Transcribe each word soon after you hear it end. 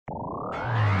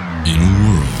In a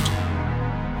world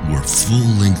where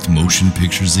full-length motion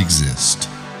pictures exist,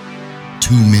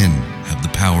 two men have the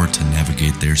power to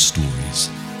navigate their stories.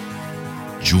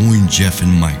 Join Jeff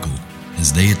and Michael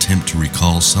as they attempt to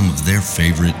recall some of their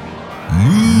favorite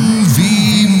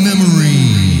movie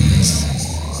memories.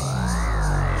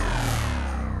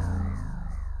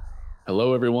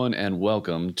 Hello, everyone, and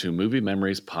welcome to Movie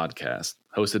Memories Podcast,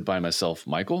 hosted by myself,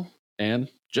 Michael, and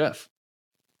Jeff.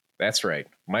 That's right.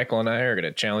 Michael and I are going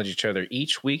to challenge each other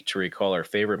each week to recall our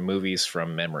favorite movies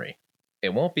from memory.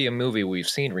 It won't be a movie we've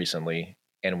seen recently,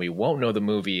 and we won't know the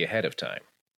movie ahead of time.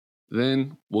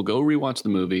 Then we'll go rewatch the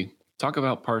movie, talk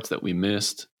about parts that we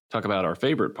missed, talk about our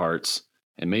favorite parts,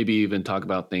 and maybe even talk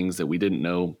about things that we didn't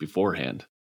know beforehand.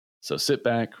 So sit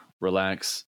back,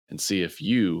 relax, and see if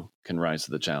you can rise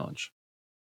to the challenge.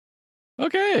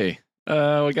 Okay,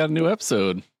 we got a new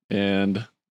episode, and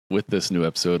with this new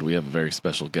episode, we have a very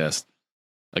special guest.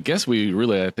 A guest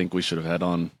I think we should have had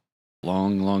on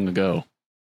long ago,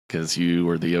 because you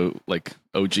were the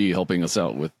OG helping us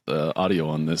out with audio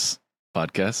on this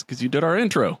podcast, because you did our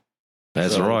intro.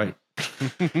 That's right.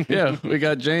 Yeah, we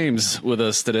got James with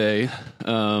us today,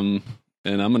 and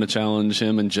I'm going to challenge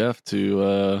him and Jeff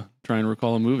to try and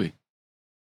recall a movie.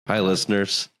 Hi,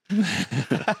 listeners.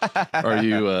 Are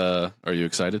you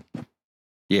excited?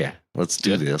 Yeah, let's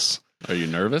do this. Are you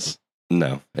nervous?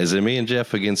 No. Is it me and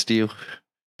Jeff against you?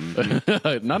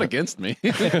 Not against me. We're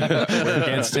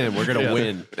against him. We're gonna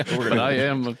win. But I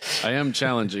am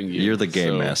challenging you. You're the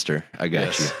game master. I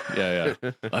got you. Yeah.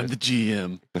 I'm the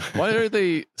GM. Why are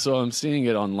they? So I'm seeing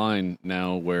it online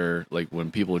now, where like when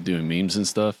people are doing memes and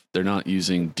stuff, they're not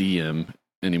using DM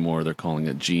anymore. They're calling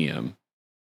it GM.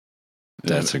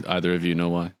 Either of you know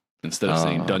why? Instead of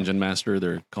saying Dungeon Master,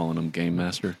 they're calling him Game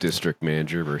Master. District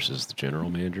manager versus the general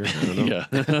manager. I don't know.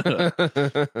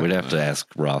 Yeah. We'd have to ask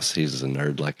Ross. He's a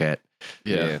nerd like that.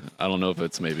 Yeah. I don't know if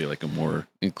it's maybe like a more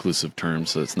inclusive term,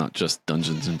 so it's not just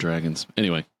Dungeons and Dragons.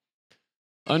 Anyway,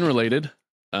 unrelated.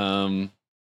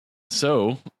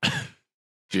 So, do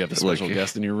you have a special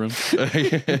guest in your room?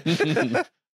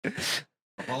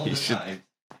 He should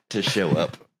to show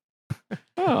up.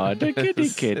 Oh,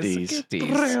 the kitties.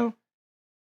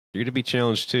 You're gonna be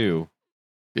challenged too.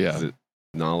 Yeah. Is it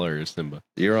Nala or Simba?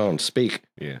 You're on speak.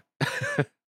 Yeah.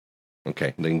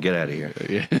 Okay, then get out of here.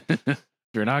 Yeah. If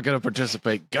you're not going to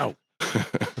participate, go.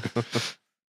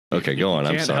 Okay, go on.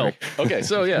 I'm Can't sorry. help. Okay,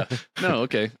 so yeah. No,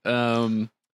 okay. I'm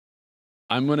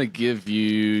going to give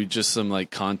you just some like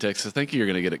context. I think you're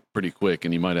going to get it pretty quick,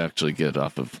 and you might actually get it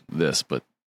off of this, but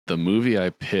the movie I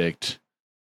picked,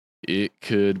 it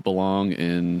could belong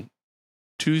in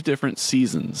two different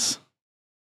seasons.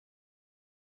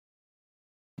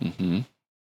 It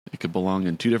could belong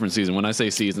in two different seasons. When I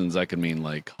say seasons, I could mean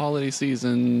like holiday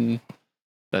season,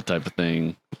 that type of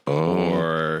thing,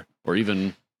 or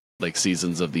even like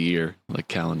seasons of the year, like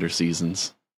calendar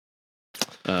seasons.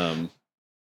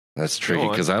 That's tricky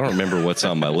because I don't remember what's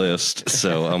on my list.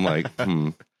 So I'm like,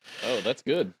 Oh, that's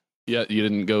good. Yeah, you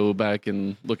didn't go back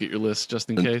and look at your list just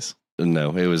in case?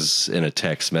 No, it was in a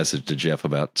text message to Jeff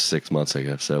about 6 months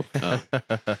ago. So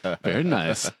very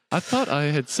nice. I thought I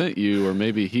had sent you, or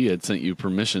maybe he had sent you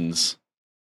permissions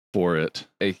for it,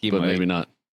 but maybe not.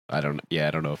 I don't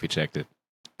know if he checked it.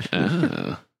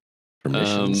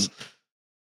 Permissions.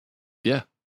 Yeah,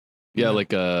 like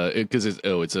because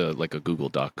it's like a Google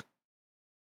Doc,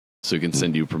 so you can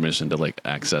send you permission to like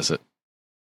access it.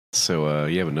 So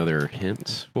you have another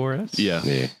hint for us? Yeah.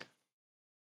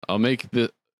 I'll make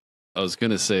the. I was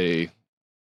gonna say,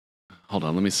 hold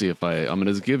on. Let me see if I'm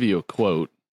gonna give you a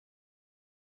quote.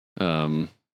 How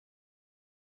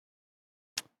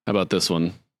about this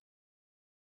one?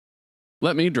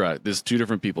 Let me drive. There's two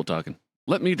different people talking.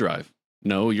 Let me drive.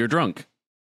 No, you're drunk.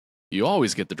 You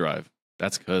always get the drive.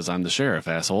 That's because I'm the sheriff,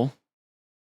 asshole.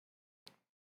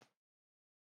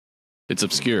 It's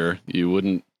obscure. You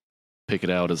wouldn't pick it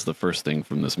out as the first thing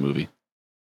from this movie.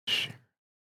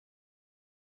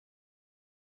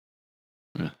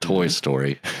 Toy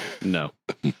Story. No.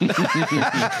 Okay,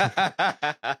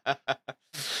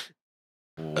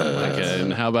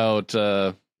 and how about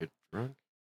drunk?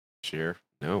 Sheriff?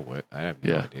 No, what? I have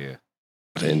no idea.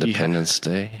 Independence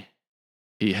Day.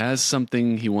 He has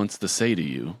something he wants to say to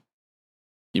you.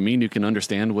 You mean you can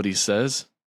understand what he says?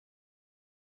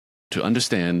 To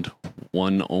understand,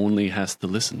 one only has to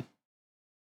listen.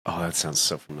 Oh, that sounds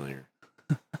so familiar.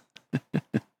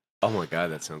 Oh my God,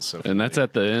 that sounds so familiar. And that's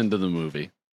at the end of the movie.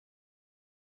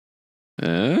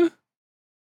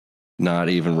 Not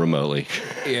even remotely.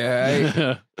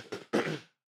 Yeah.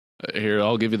 Here,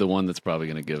 I'll give you the one that's probably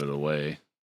going to give it away.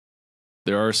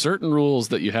 There are certain rules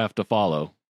that you have to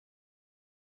follow.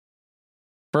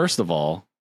 First of all,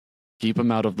 keep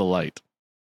him out of the light.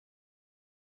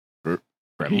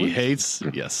 Gremlins? He hates.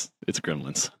 Yes, it's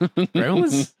Gremlins.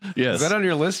 Gremlins? Yes. Is that on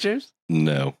your list, James?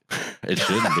 No, it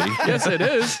shouldn't be. Yes, it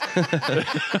is.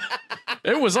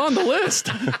 It was on the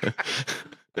list.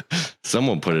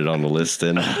 Someone put it on the list,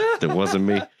 and it wasn't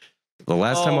me. The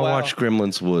last time I watched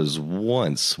Gremlins was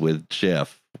once with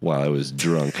Jeff while I was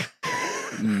drunk.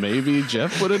 Maybe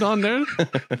Jeff put it on there.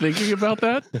 Thinking about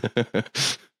that,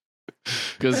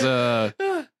 because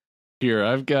here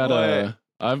I've got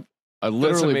I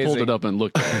literally pulled it up and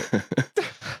looked at it,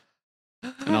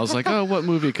 and I was like, oh, what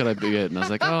movie could I be at? And I was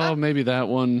like, oh, maybe that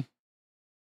one.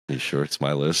 You sure it's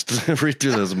my list? Read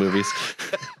through those movies.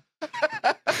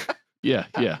 Yeah.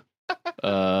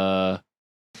 Oh,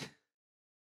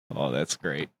 that's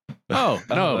great. Oh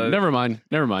no, never mind.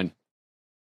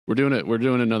 We're doing it. We're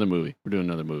doing another movie.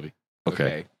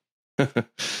 Okay.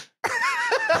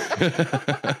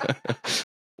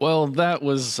 Well, that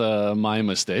was my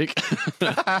mistake.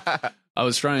 I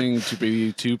was trying to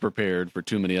be too prepared for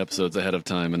too many episodes ahead of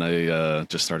time, and I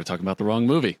just started talking about the wrong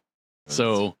movie.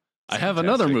 So I have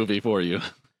another movie for you.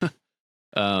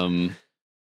 Let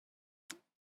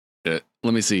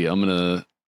me see. I'm gonna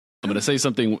say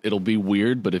something. It'll be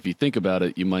weird, but if you think about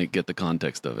it, you might get the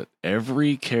context of it.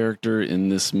 Every character in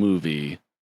this movie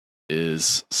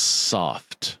is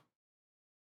soft.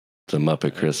 The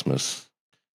Muppet Christmas.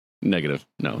 Negative.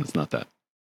 No, it's not that.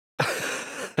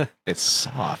 It's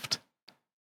soft.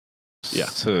 Yeah.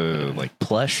 So, like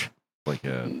plush? Like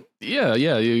a... Yeah.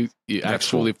 You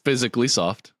actually physically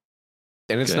soft.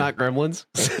 And it's not Gremlins?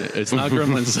 It's not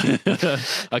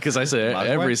Gremlins. Because I say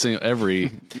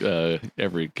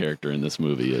every character in this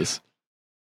movie is.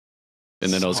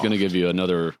 And then I was going to give you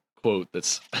another quote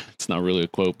it's not really a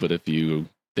quote, but if you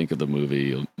think of the movie,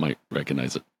 you might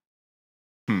recognize it.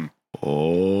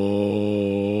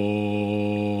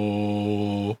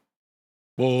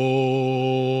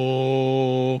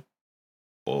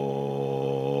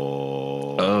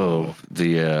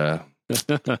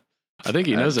 I think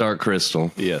he knows Dark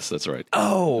Crystal. Yes, that's right.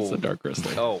 Oh, it's the Dark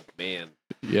Crystal. Oh man,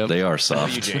 yep. They are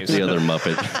soft. You, James. The other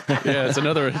Muppet. Yeah, it's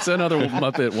another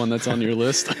Muppet one that's on your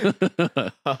list.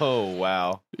 Oh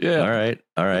wow. Yeah. All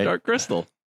right. Dark Crystal.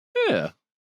 Yeah.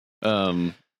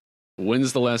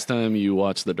 When's the last time you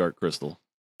watched the Dark Crystal?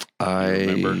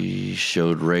 I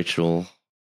showed Rachel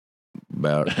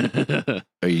about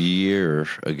a year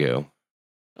ago.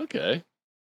 Okay.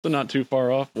 So not too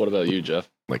far off. What about you, Jeff?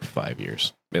 Like 5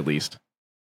 years, at least.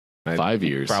 5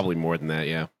 years. Probably more than that,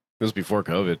 yeah. It was before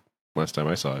COVID, last time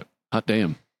I saw it. Hot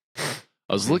damn.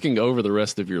 I was looking over the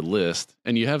rest of your list,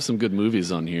 and you have some good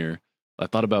movies on here. I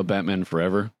thought about Batman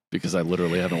Forever, because I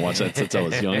literally haven't watched that since I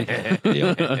was young.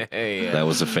 Yeah. That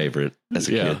was a favorite as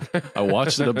a kid. I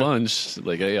watched it a bunch.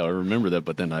 Like, hey, I remember that,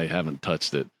 but then I haven't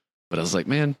touched it. But I was like,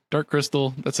 man, Dark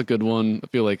Crystal, that's a good one. I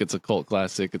feel like it's a cult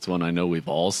classic. It's one I know we've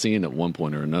all seen at one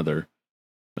point or another.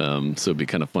 So it'd be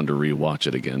kind of fun to rewatch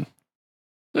it again.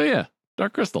 So yeah,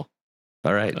 Dark Crystal.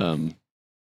 All right.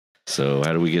 So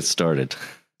how do we get started?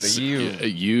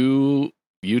 You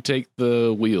take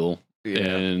the wheel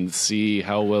and see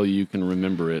how well you can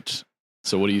remember it.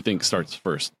 So what do you think starts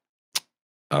first?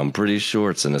 I'm pretty sure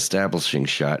it's an establishing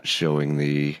shot showing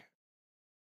the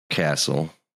castle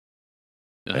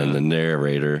and the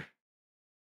narrator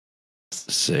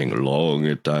saying, long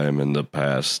a time in the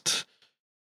past,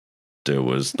 there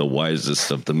was the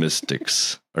wisest of the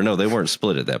mystics. Or no, they weren't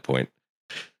split at that point.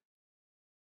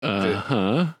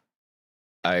 I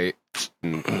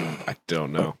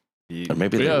don't know. Or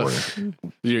maybe they were.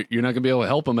 You're not going to be able to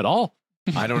help them at all.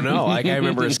 I don't know. Like, I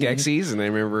remember Skeksis and I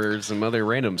remember some other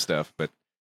random stuff, but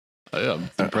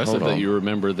it's impressive that you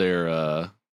remember their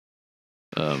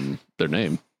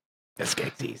name. The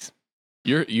Skeksis.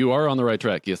 You are on the right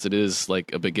track. Yes, it is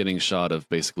like a beginning shot of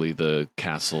basically the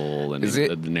castle, and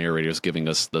the narrator's giving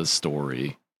us the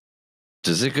story.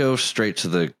 Does it go straight to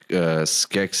the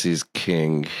Skeksis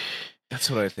king? That's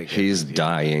what I think. He's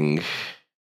dying.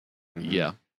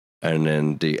 Yeah. And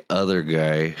then the other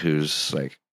guy who's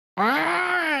like,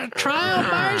 trial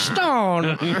by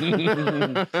stone.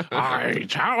 I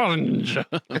challenge.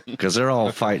 Because they're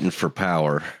all fighting for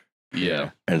power.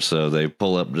 Yeah. And so they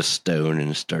pull up the stone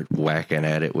and start whacking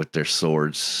at it with their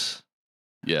swords.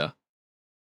 Yeah.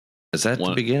 Is that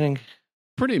the beginning?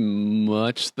 Pretty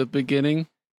much the beginning.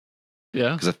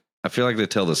 Yeah. Because I feel like they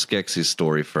tell the Skeksis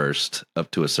story first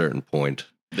up to a certain point.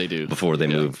 They do. Before they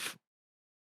move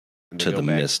to the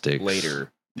mystics. Later.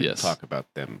 Yes. Talk about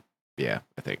them. Yeah,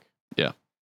 I think. Yeah.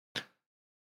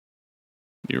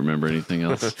 You remember anything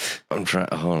else? I'm trying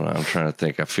to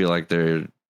think. I feel like they're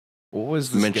what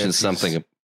was the mentioned Skeksis? something.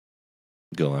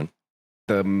 Go on.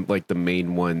 the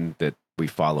main one that we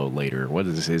follow later. What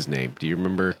is his name? Do you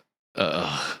remember?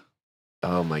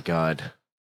 Oh my god.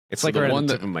 It's So like the right one on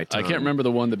the tip that of my tongue. I can't remember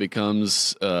the one that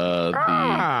becomes the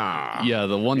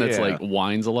one that's Yeah. like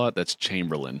whines a lot. That's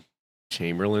Chamberlain.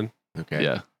 Chamberlain. Okay.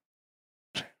 Yeah.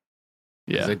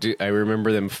 'Cause I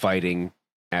remember them fighting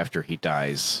after he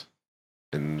dies,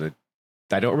 and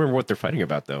I don't remember what they're fighting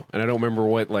about though, and I don't remember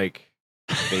what like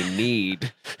they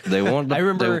need. They want. I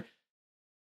remember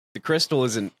the crystal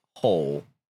isn't whole,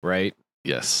 right?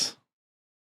 Yes.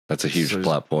 That's a huge So there's-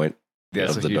 plot point.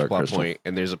 That's Of a the huge Dark plot Crystal. point,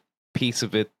 and there's a piece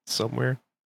of it somewhere.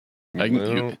 I'm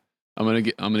gonna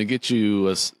get you.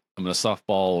 I'm gonna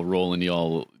softball rolling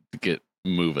y'all to get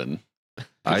moving.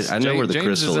 I know where the James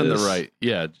crystal is in is. the right.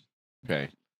 Yeah, Okay.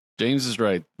 James is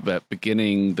right. But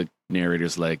beginning, the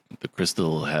narrator's like the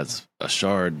crystal has a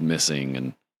shard missing,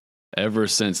 and ever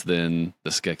since then, the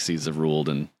Skeksis have ruled,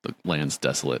 and the land's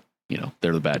desolate. You know,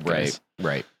 they're the bad guys.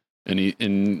 Right.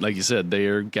 And like you said, they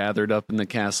are gathered up in the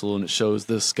castle, and it shows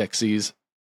the Skeksis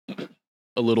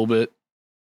a little bit.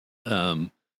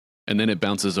 And then it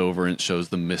bounces over and it shows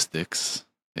the Mystics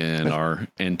and our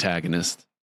antagonist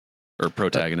or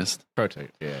protagonist,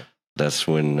 Protect. Yeah. That's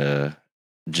when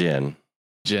Jen,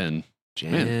 Jen.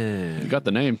 Jen. You got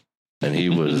the name. and he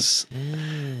was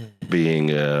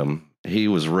being he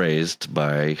was raised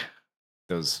by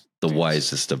Those the dudes.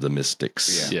 wisest of the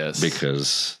mystics. Yeah. Yes.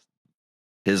 Because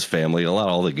his family,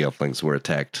 all the Gelflings were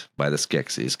attacked by the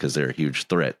Skeksis because they're a huge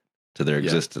threat to their Yeah.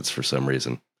 existence for some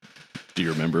reason. Do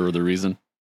you remember the reason?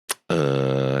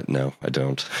 No, I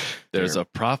don't. There's a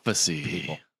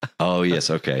prophecy. Oh, yes,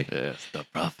 okay. Yes, the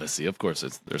prophecy. Of course,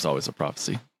 there's always a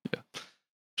prophecy.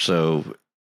 So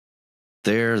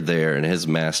they're there, and his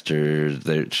master,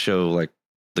 they show like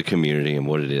the community and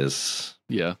what it is.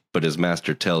 Yeah. But his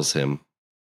master tells him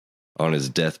on his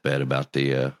deathbed about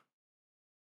the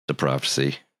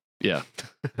prophecy. Yeah.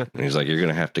 And he's like, you're going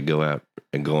to have to go out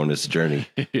and go on this journey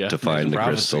Yeah. to find the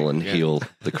prophecy, crystal and yeah. heal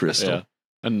the crystal. Yeah.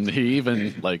 And he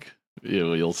even like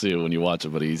you'll see it when you watch it,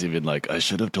 but he's even like, I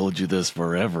should have told you this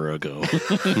forever ago.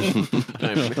 Whoops.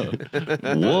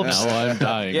 Now I'm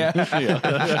dying.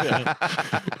 Yeah.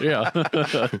 Yeah.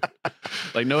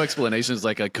 Like no explanations,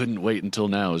 like I couldn't wait until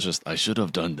now. It's just I should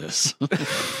have done this.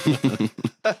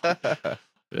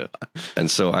 Yeah.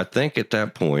 And so I think at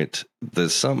that point,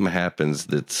 there's something happens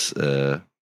that's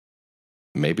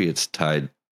maybe it's tied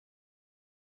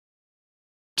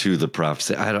to the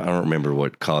prophecy. I don't remember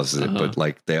what causes it, but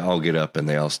like they all get up and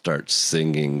they all start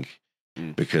singing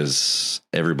because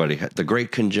everybody the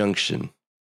great conjunction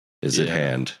is at Yeah.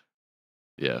 hand.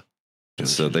 Yeah. And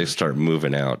so they start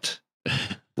moving out,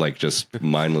 like just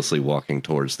mindlessly walking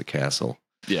towards the castle.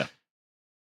 Yeah.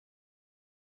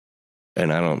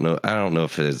 And I don't know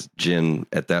if it's Jin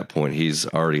at that point, he's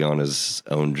already on his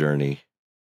own journey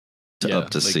Yeah,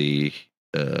 like- see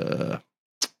The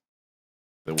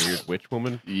weird witch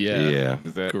woman. Yeah. yeah.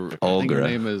 Is that I think her Olgra.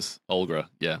 name is Olgra.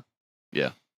 Yeah.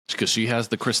 Yeah. Because she has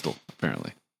the crystal,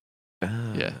 apparently.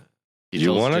 Yeah. He You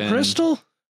tells want a Jen- crystal?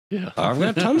 Yeah. I've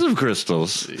got tons of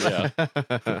crystals. Yeah.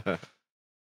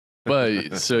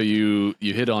 But so you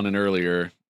hit on it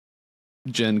earlier.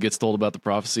 Jen gets told about the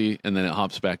prophecy, and then it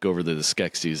hops back over to the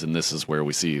Skeksis, and this is where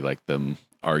we see like them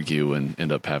argue and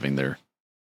end up having their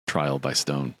trial by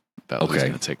stone about who's Okay.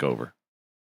 going to take over.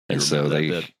 You And so remember that they,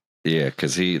 bit? yeah,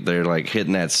 because they're like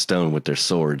hitting that stone with their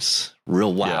swords,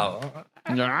 real wild.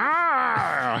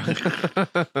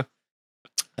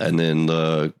 And then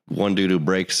the one dude who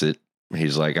breaks it,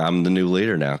 he's like, "I'm the new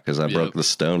leader now because I Yep. broke the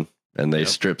stone." And they Yep.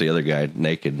 strip the other guy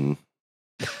naked, and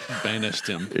banished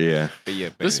him. yeah, Yeah,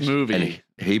 This banished. movie, and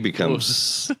he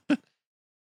becomes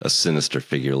a sinister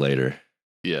figure later.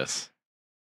 yes.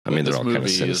 I mean, they're This all kind of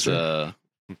movie is sinister.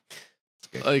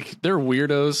 like they're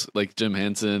weirdos, like Jim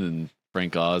Henson and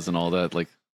Frank Oz and all that. Like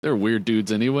they're weird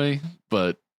dudes anyway,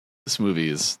 but this movie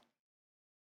is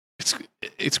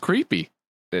it's creepy.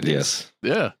 It is. Yes,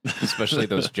 Yeah, Especially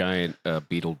those giant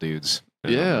beetle dudes. I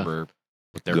don't Yeah. remember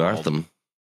what they're called. Gartham.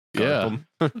 yeah.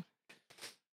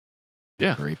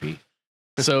 Yeah. Creepy.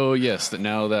 So yes,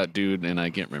 now that dude, and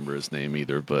I can't remember his name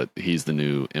either, but he's the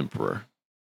new emperor.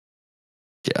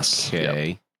 Yes.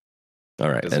 Okay. All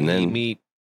right, Doesn't and he then meet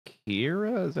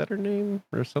Kira? Is that her name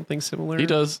or something similar? He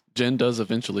does. Jen does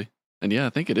eventually, and yeah, I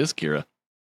think it is Kira.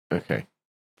 Okay.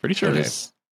 Pretty sure.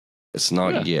 but it's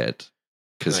not Yeah. yet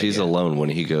because Not he's yet. alone when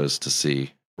he goes to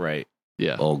see Right.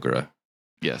 Yeah. Olgra.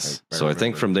 Yes. So I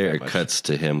think remember from there that it much. cuts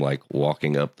to him like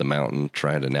walking up the mountain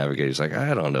trying to navigate. He's like,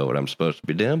 I don't know what I'm supposed to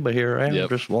be doing, but here I am Yep.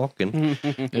 just walking.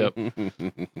 Yep.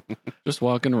 Just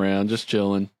walking around, just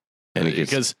chilling. And he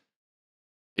gets because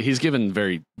he's given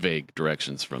very vague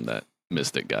directions from that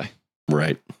mystic guy.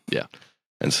 Right. Yeah.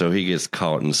 And so he gets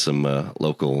caught in some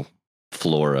local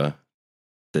flora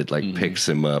that like picks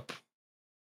him up.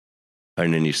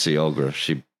 And then you see Olga,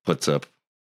 she puts up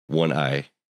one eye.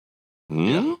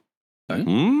 Yeah.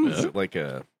 Is it like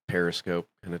a periscope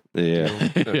kind of? Yeah.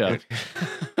 Yeah.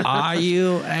 Are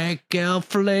you a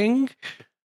gelfling?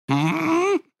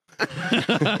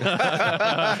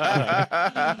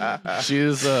 She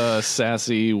is a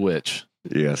sassy witch.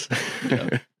 Yes.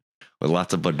 Yeah. With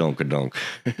lots of badonkadonk.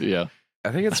 Yeah.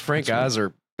 I think it's Frank Oz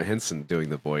or Henson doing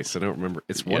the voice. I don't remember.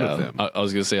 It's one of them. I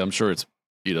was gonna say, I'm sure it's,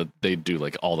 they do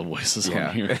like all the voices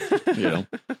on here.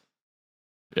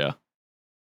 Yeah.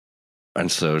 And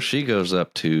so she goes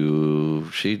up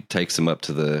she takes him up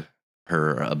to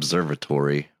her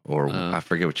observatory, or I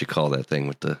forget what you call that thing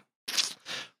with the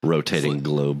rotating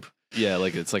globe. Yeah,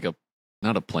 like it's like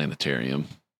not a planetarium,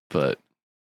 but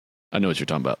I know what you're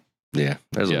talking about. Yeah,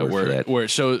 there's a word for that. Where it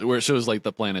shows like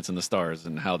the planets and the stars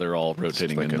and how they're all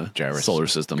rotating like in a the gyroscope solar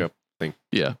system. thing.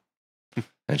 Yeah.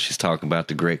 And she's talking about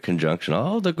the Great Conjunction.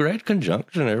 Oh, the Great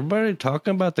Conjunction. Everybody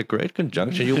talking about the Great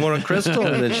Conjunction. You want a crystal?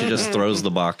 And then she just throws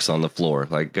the box on the floor.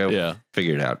 Like, go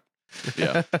figure it out.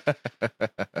 Yeah.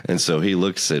 And so he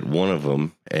looks at one of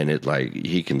them, and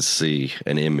he can see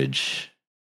an image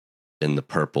in the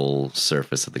purple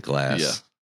surface of the glass. Yeah.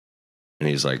 And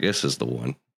he's like, this is the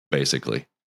one, basically.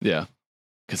 Yeah.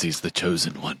 Because he's the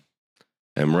chosen one.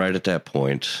 And right at that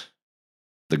point,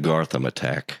 the Gartham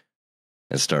attack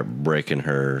and start breaking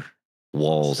her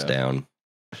walls down.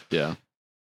 Yeah.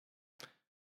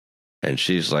 And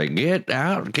she's like, get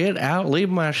out, leave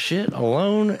my shit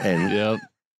alone. And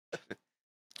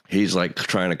he's like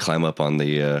trying to climb up on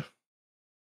the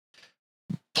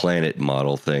planet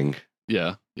model thing.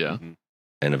 Yeah. Yeah.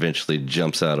 And eventually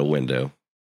jumps out a window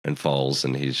and falls,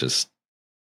 and he just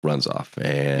runs off.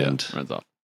 And runs off.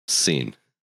 Scene.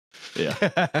 Yeah.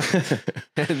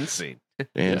 And scene.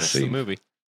 And That's the movie.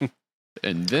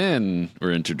 And then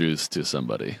we're introduced to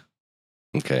somebody.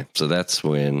 Okay, so that's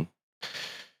when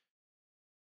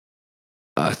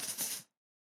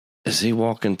is he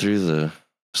walking through the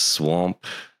swamp?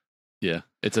 Yeah,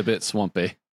 it's a bit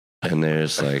swampy. And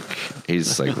there's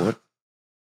he's like, what?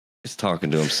 He's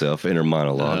talking to himself, inner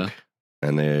monologue.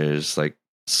 And there's like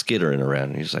skittering around.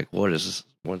 And he's like, what is this?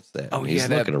 What's that? Oh, and he's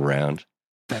looking around.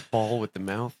 That ball with the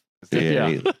mouth. Yeah,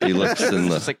 he looks in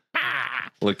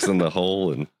looks in the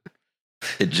hole, and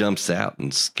it jumps out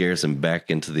and scares him back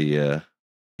into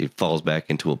he falls back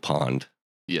into a pond.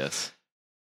 Yes.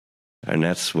 And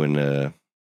that's when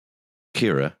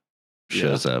Kira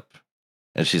shows up,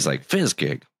 and she's like,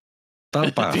 Fizzgig.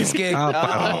 Fizzgig.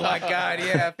 Oh my God,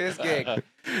 yeah, Fizzgig.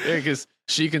 Yeah, because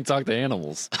she can talk to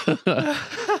animals.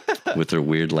 With her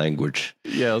weird language.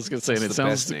 Yeah, I was going to say, and it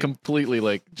sounds completely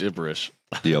like gibberish.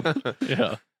 Yep.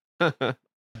 Yeah.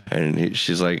 And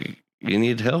she's like, you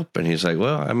need help? And he's like,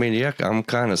 well, I mean, yeah, I'm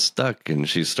kind of stuck. And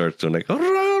she starts doing like, and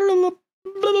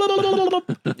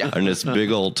this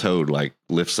big old toad like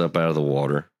lifts up out of the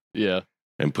water. Yeah.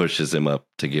 And pushes him up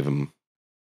to give him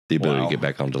the ability to get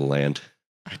back onto the land.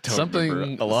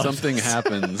 Something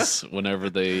happens whenever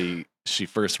she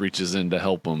first reaches in to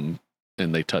help him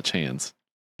and they touch hands.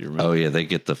 You remember? Oh yeah, they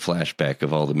get the flashback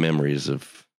of all the memories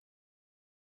of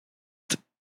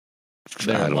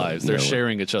their lives. They're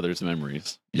sharing each other's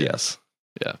memories. Yes.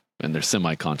 Yeah. And they're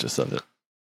semi-conscious of it.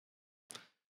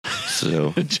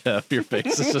 So Jeff, your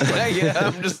face is just like,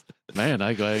 I'm just, man,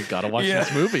 I gotta watch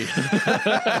this movie.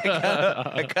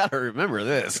 I gotta remember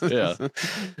this. Yeah.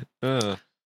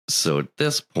 So at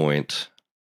this point,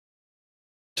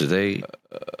 do they?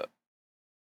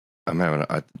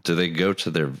 Do they go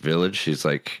to their village? She's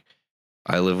like,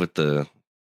 I live with the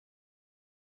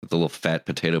little fat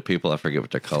potato people. I forget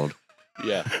what they're called.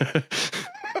 Yeah.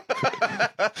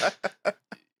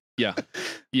 Yeah.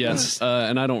 Yes.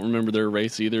 And I don't remember their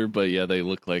race either, but yeah, they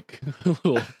look like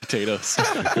little potatoes.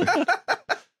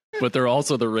 But they're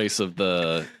also the race of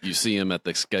you see them at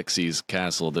the Skeksis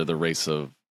castle. They're the race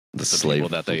of the slave people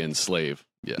that they enslave.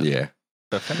 Yeah. Yeah.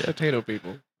 The potato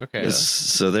people. Okay.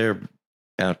 So they're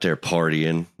out there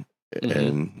partying,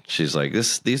 and she's like,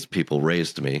 these people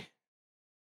raised me.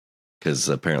 Because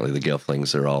apparently the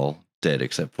Gelflings are all dead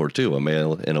except for two, a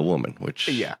male and a woman, which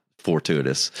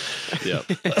fortuitous. Yeah.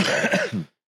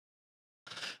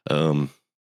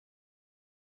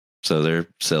 So they're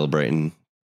celebrating,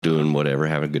 doing whatever,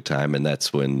 having a good time, and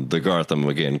that's when the Gartham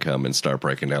again come and start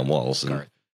breaking down walls and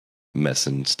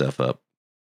messing stuff up.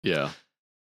 Yeah.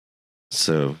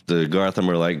 So the Gartham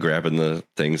are like grabbing the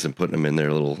things and putting them in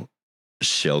their little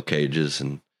shell cages,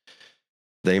 and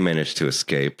they manage to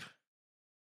escape.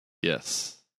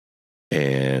 Yes.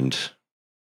 And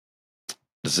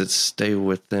Does it stay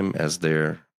with them as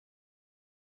they're?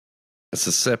 It's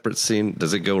a separate scene.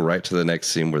 Does it go right to the next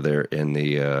scene where they're in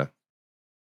the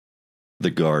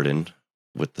garden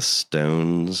with the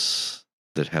stones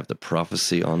that have the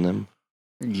prophecy on them?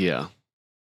 Yeah.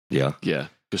 Yeah. Yeah.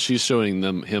 Because she's showing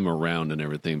him around and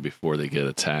everything before they get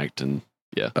attacked. And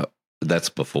That's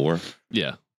before?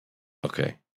 yeah.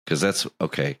 Okay. Because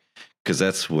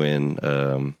that's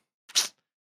when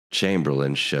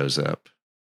Chamberlain shows up.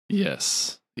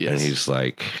 Yes. And he's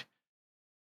like,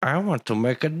 I want to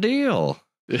make a deal.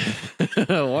 Want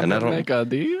And I to don't- make a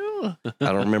deal? I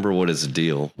don't remember what his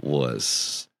deal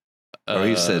was. Or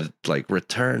he said, like,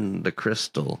 return the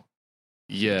crystal.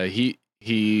 Yeah, he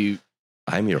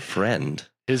I'm your friend.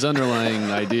 his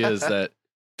underlying idea is that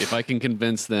if I can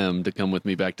convince them to come with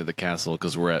me back to the castle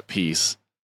because we're at peace,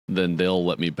 then they'll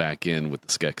let me back in with the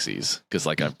Skeksis because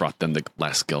like I've brought them the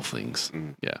last Gelflings.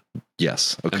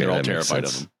 Yes. Okay. And they're all that makes terrified of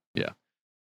sense. him. Yeah.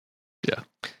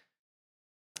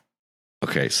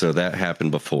 Okay, so that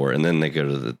happened before, and then they go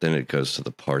to then it goes to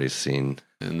the party scene.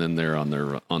 And then they're on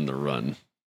the run.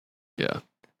 Yeah.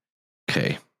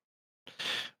 Okay.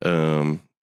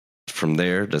 From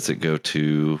there, does it go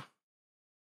to?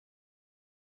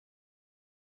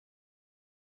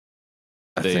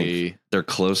 I think they're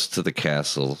close to the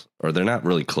castle, or they're not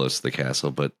really close to the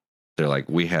castle, but they're like,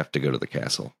 we have to go to the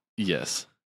castle. Yes.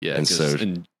 Yeah. And so-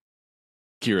 and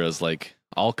Kira's like,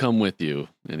 I'll come with you.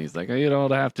 And he's like, you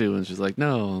don't have to. And she's like,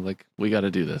 no, like, we got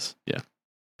to do this. Yeah.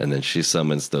 And then she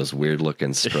summons those weird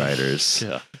looking striders.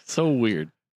 Yeah. So weird.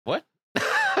 What?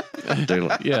 They're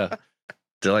like, Yeah.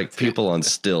 they're like people on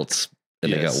stilts,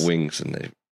 and they Yes. got wings, and they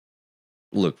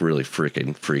look really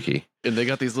freaking freaky. And they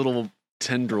got these little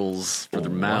tendrils for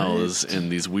their mouths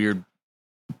and these weird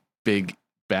big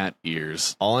bat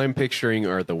ears. All I'm picturing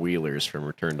are the Wheelers from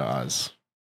Return to Oz.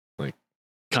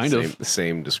 Kind of. The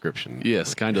same description.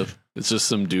 Yes, kind of. It's just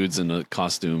some dudes in a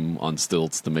costume on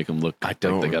stilts to make them look I like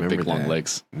don't they got big remember long that.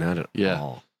 legs. Not at Yeah.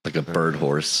 all. Like a bird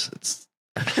horse. It's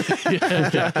It's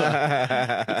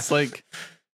like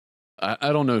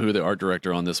I don't know who the art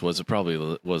director on this was. It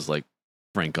probably was like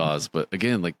Frank Oz, but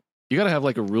again, like you got to have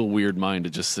like a real weird mind to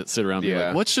just sit around and be Yeah.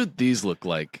 like, what should these look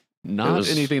like? Not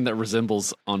was- anything that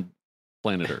resembles on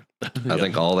planet Earth. I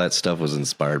think all that stuff was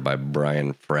inspired by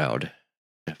Brian Froud.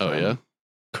 if Oh, I'm yeah?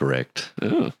 correct.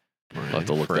 Oh, I'll have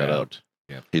to look that up.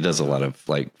 He does a lot of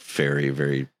like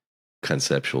very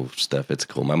conceptual stuff. It's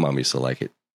cool. My mom used to like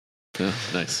it. Yeah,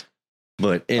 nice.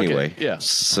 But anyway, Okay, yeah.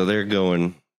 So they're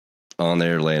going on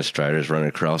their land striders, running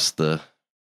across the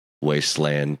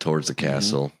wasteland towards the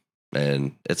castle,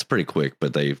 and it's pretty quick.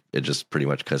 But it just pretty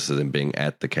much cuts to them being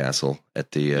at the castle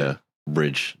at the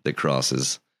bridge that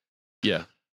crosses. Yeah.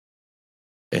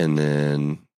 And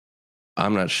then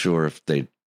I'm not sure if the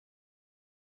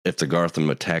Gartham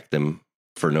attacked them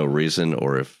for no reason,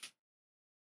 or if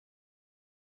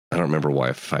I don't remember why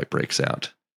a fight breaks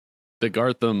out. The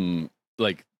Gartham,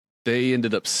 like, they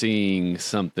ended up seeing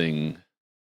something.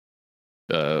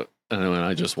 I don't know, and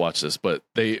I just watched this, but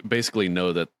they basically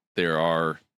know that there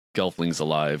are Gelflings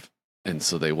alive, and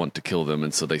so they want to kill them,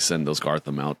 and so they send those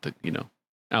Gartham out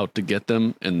to get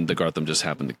them, and the Gartham just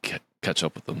happened to catch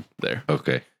up with them there.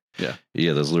 Okay. Yeah.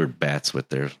 Yeah, those lured bats with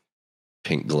their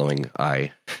pink glowing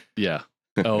eye. Yeah.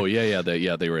 Oh yeah.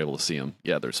 They were able to see them.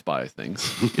 Yeah, they're spy things.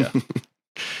 Yeah.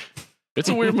 It's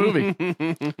a weird movie.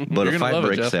 But You're a gonna fight love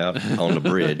it, breaks Jeff. out on the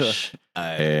bridge,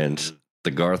 and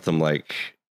the Gartham like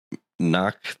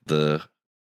knock the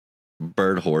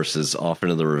bird horses off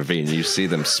into the ravine. You see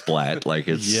them splat, like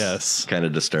it's Yes. kind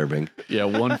of disturbing. Yeah,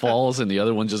 one falls and the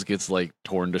other one just gets like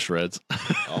torn to shreds.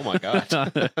 Oh my god.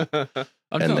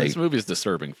 I'm telling you, this movie is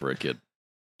disturbing for a kid.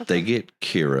 They get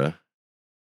Kira,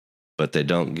 but they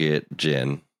don't get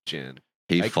Jen. Jen.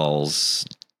 He I falls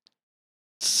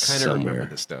Kind of remember somewhere,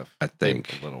 this stuff. I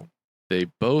think. A little. They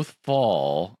both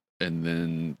fall, and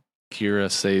then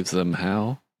Kira saves them.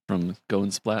 How? From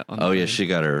going splat on. Oh the yeah, thing? she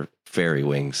got her fairy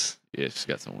wings. Yeah, she's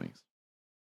got some wings.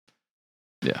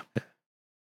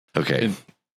 Okay. And-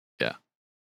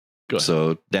 Go ahead.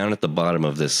 So down at the bottom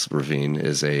of this ravine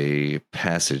is a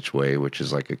passageway, which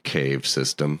is like a cave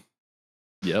system.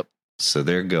 Yep. So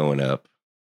they're going up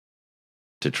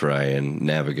to try and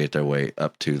navigate their way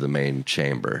up to the main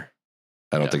chamber.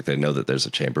 I don't Yeah. think they know that there's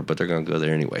a chamber, but they're going to go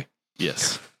there anyway.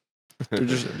 Yes.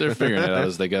 They're figuring it out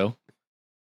as they go.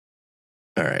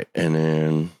 All right. And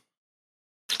then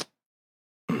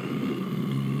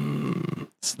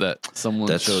It's that someone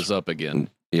That's- shows up again.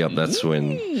 yep, that's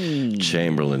when Mm.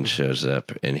 Chamberlain shows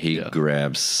up and he Yeah.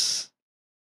 grabs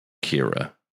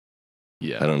Kira. I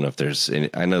Yeah. don't know if there's any,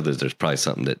 I know that there's probably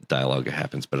something that dialogue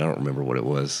happens, but I don't remember what it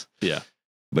was. Yeah.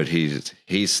 but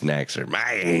he snacks her,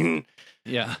 mine.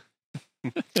 Yeah.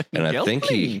 And I think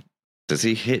he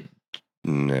hit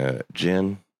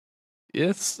Jen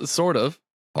It's sort of.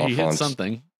 He hit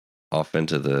something. Off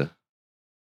into the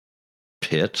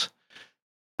pit.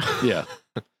 Yeah.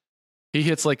 He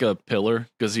hits like a pillar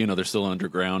because, they're still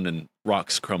underground and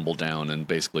rocks crumble down and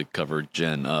basically cover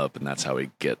Jen up. And that's how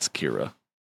he gets Kira.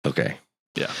 Okay.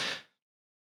 Yeah.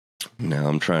 Now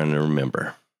I'm trying to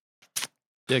remember.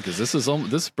 Yeah, because this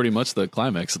is pretty much the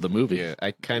climax of the movie. Yeah,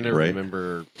 I kind of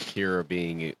remember Kira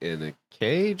being in a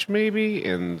cage, maybe,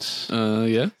 and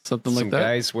yeah, something like some that.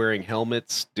 guys wearing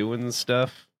helmets doing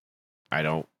stuff. I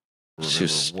don't remember. She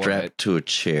was strapped to a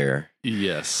chair.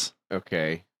 Yes.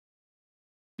 Okay.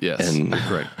 Yes. And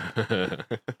correct.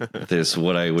 There's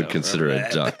what I would consider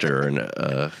a doctor and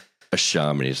a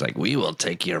shaman. He's like, we will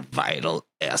take your vital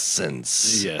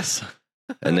essence. Yes.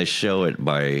 And they show it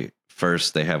by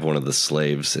first they have one of the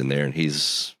slaves in there and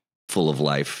he's full of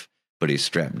life, but he's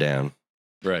strapped down.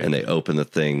 Right. And they open the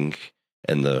thing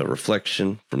and the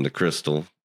reflection from the crystal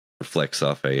reflects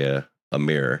off a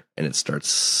mirror and it starts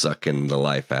sucking the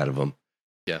life out of him.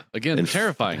 Yeah. Again, And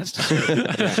terrifying.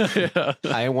 Yeah.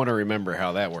 I want to remember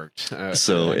how that worked.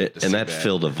 That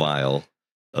filled a vial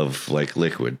of like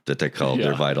liquid that they called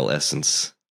their vital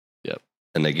essence. Yep.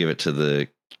 And they give it to the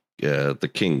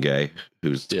king guy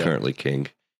who's currently king,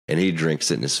 and he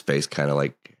drinks it and his face kind of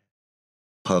like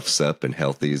puffs up and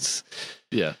healthies.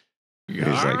 Yeah. He's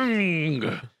like,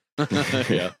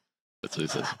 yeah. That's what he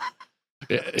says.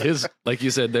 His, like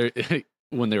you said,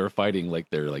 when they were fighting, like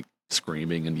they're like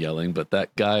screaming and yelling, but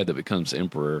that guy that becomes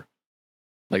emperor,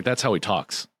 like that's how he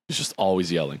talks. He's just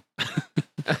always yelling.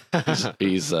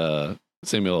 he's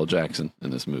Samuel L. Jackson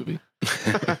in this movie.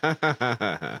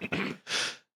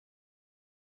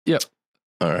 Yep.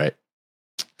 All right.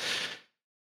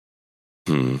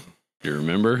 You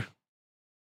remember?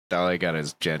 All I got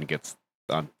is Jen gets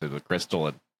onto the crystal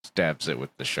and stabs it with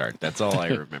the shark. That's all I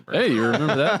remember. Hey, you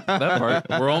remember that part?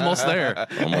 We're almost there.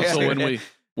 Almost So there.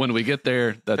 when we get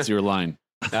there, that's your line.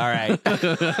 All right.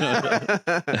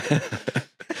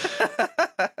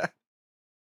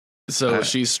 So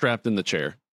she's strapped in the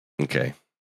chair. Okay.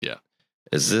 Yeah.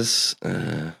 Is this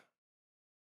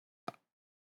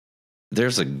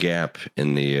there's a gap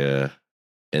in the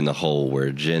hole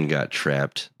where Jen got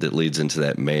trapped that leads into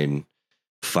that main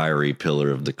fiery pillar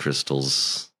of the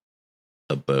crystal's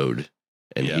abode,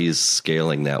 and he's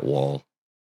scaling that wall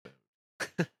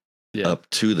up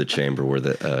to the chamber where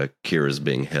the Kira's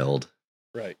being held.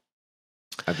 Right.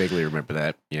 I vaguely remember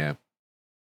that. Yeah.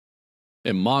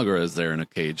 And Magra is there in a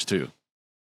cage too.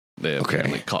 They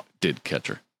apparently did catch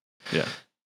her. Yeah.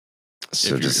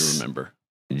 So if you remember.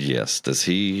 Yes. Does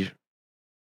he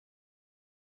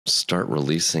start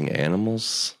releasing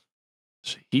animals?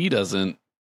 He doesn't.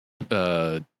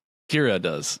 Kira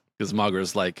does, because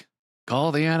Magra's like,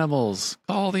 call the animals,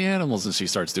 and she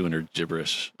starts doing her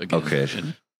gibberish again. Okay.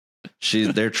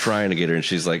 They're trying to get her, and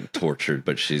she's like tortured,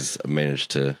 but she's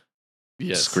managed to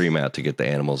scream out to get the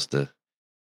animals to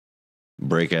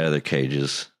break out of their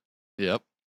cages. Yep.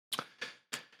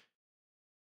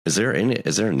 Is there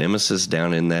a nemesis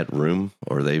down in that room,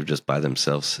 or are they just by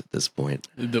themselves at this point?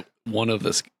 One of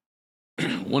the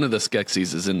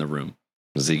Skeksis is in the room.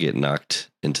 Does he get knocked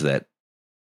into that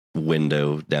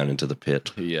window down into the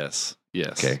pit? Yes.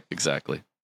 Okay. Exactly.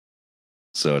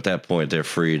 So at that point, they're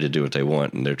free to do what they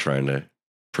want, and they're trying to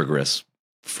progress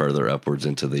further upwards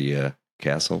into the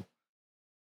castle.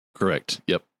 Correct.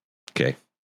 Yep. Okay.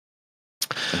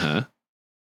 Uh-huh.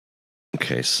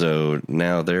 Okay, so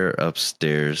now they're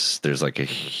upstairs. There's like a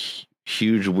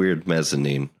huge, weird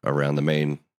mezzanine around the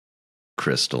main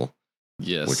crystal.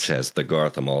 Yes. Which has the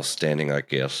Gartham all standing, I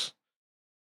guess.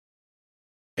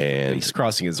 And he's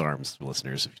crossing his arms,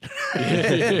 listeners. He's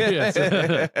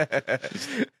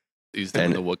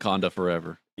doing the Wakanda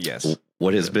forever. Yes.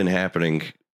 What has been happening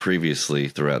previously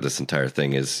throughout this entire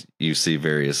thing is you see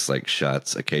various like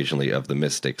shots occasionally of the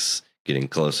Mystics getting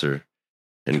closer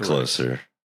and closer.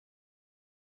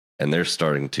 And they're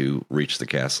starting to reach the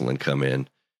castle and come in.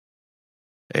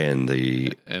 And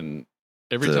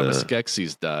every time a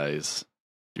Skeksis dies,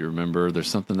 do you remember there's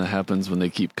something that happens when they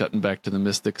keep cutting back to the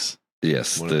Mystics?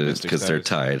 Yes, because they're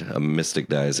tied. A Mystic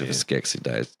dies if a Skeksis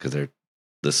dies, because they're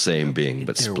the same being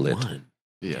but split. One.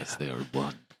 Yes, they are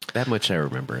one. That much I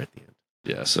remember at the end.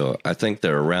 Yeah. So I think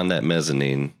they're around that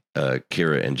mezzanine,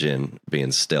 Kira and Jen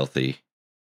being stealthy.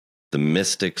 The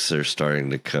Mystics are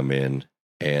starting to come in,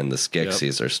 and the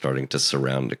Skeksis are starting to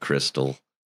surround the crystal,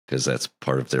 because that's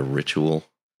part of their ritual.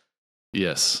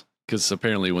 Yes, because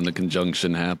apparently when the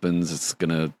conjunction happens, it's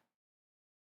going to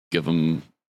give them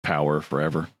power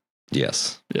forever.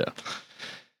 Yes. Yeah.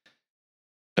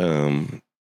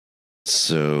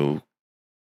 So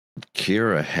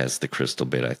Kira has the crystal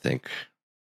bit, I think,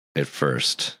 at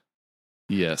first,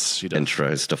 Yes, she does. and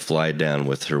tries to fly down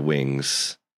with her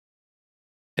wings.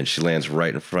 And she lands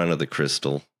right in front of the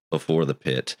crystal before the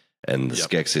pit. And the Yep.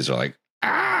 Skeksis are like,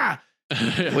 ah,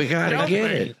 we gotta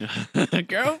get it.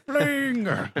 Gelfling!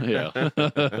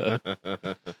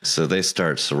 Yeah. So they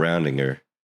start surrounding her.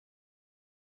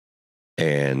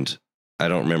 And I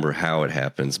don't remember how it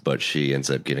happens, but she ends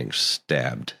up getting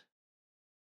stabbed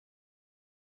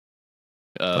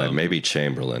by maybe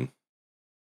Chamberlain.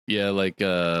 Yeah, like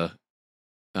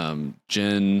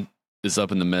Jen is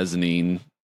up in the mezzanine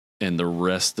and the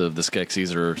rest of the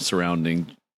Skeksis are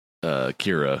surrounding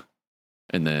Kira.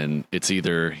 And then it's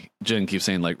either Jen keeps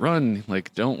saying like run,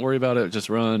 like don't worry about it, just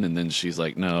run, and then she's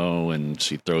like no, and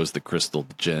she throws the crystal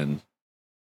to Jen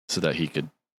so that he could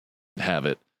have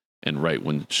it. And right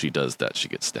when she does that, she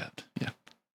gets stabbed. Yeah.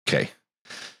 Okay.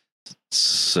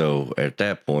 So at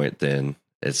that point, then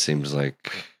it seems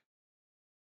like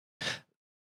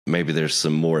maybe there's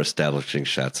some more establishing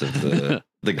shots of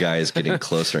the guys getting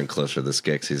closer and closer, the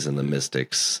Skeksis and the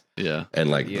Mystics. Yeah. And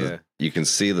like Yeah. you can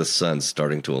see the sun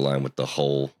starting to align with the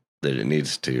hole that it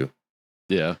needs to.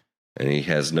 Yeah. And he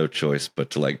has no choice but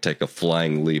to like take a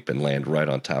flying leap and land right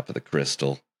on top of the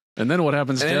crystal. And then what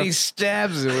happens, And Jeff? then he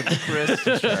stabs it with the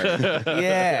crystal shard.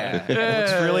 Yeah.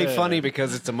 It's really funny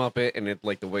because it's a Muppet and it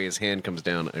like the way his hand comes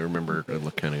down. I remember it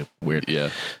looked kind of weird. Yeah.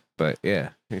 But yeah.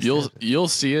 You'll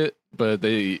see it, but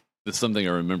there's something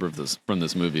I remember of this from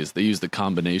this movie is they use the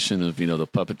combination of, the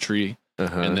puppetry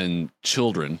and then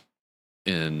children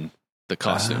in the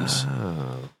costumes.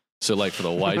 Oh. So like for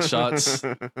the wide shots,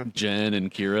 Jen and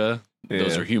Kira,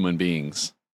 those Yeah. are human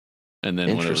beings. And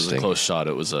then when it was a Interesting. close shot,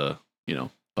 it was a,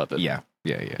 puppet. Yeah.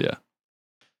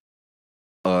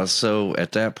 So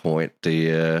at that point,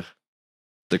 the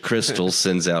crystal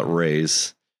sends out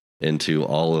rays into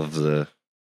all of the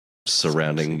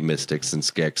surrounding Mystics and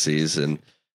Skeksis, and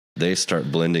they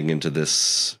start blending into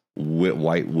this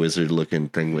white wizard-looking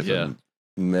thing with Yeah.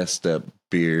 a messed up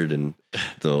beard, and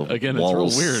the Again,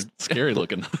 walls, it's real weird, scary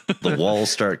looking. the walls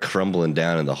start crumbling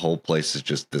down, and the whole place is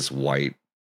just this white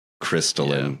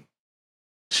crystalline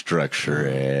structure,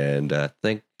 and I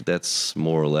think that's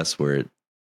more or less where it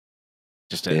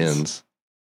Just ends.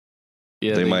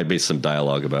 Yeah, There might be some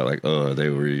dialogue about like, oh, they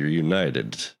were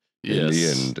united in the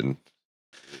end,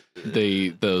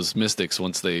 and those mystics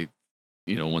once they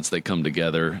come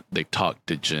together, they talk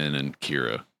to Jen and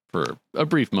Kira for a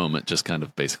brief moment, just kind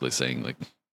of basically saying like,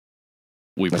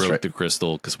 we That's broke right. the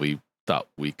crystal because we thought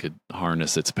we could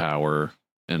harness its power,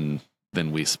 and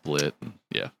then we split. And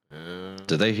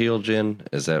do they heal Jen?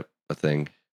 Is that a thing?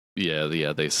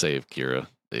 they save Kira.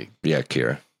 Yeah,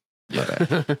 Kira.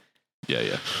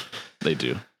 Yeah, they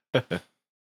do.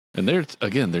 And they're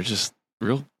just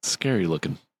real scary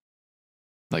looking.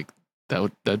 Like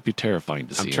that'd be terrifying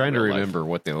to see. I'm in trying to real life. remember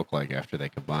what they look like after they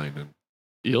combine. And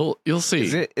You'll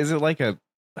see. is it like a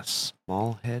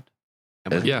small head?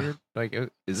 Am I Yeah. weird? Like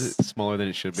is it smaller than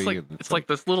it should be? It's like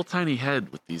this little tiny head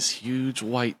with these huge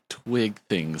white twig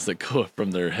things that go up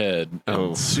from their head Oh.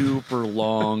 and super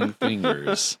long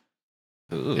fingers.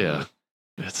 Ugh. Yeah,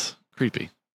 it's creepy.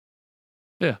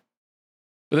 Yeah,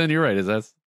 but then you're right.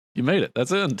 You made it?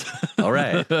 That's it. All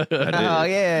right. I did. Oh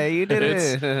yeah, you did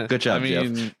It's- it. Good job, I Jeff.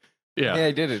 mean, yeah.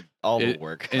 I did it. All the It-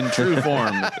 work In true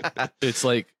form, it's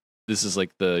like this is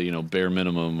like the bare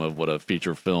minimum of what a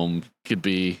feature film could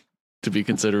be to be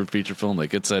considered feature film.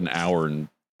 Like it's an hour and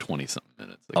 20 something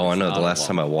minutes. Like, Oh, I it's know. not The a last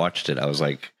time I long- watched it, I was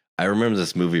like, I remember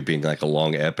this movie being like a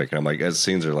long epic, and I'm like, as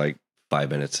scenes are like 5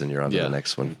 minutes, and you're on to Yeah. the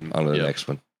next one, Mhm. on to the Yep. next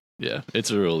one. Yeah,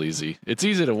 it's real easy. It's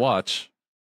easy to watch.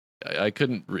 I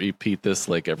couldn't repeat this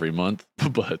like every month,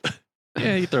 but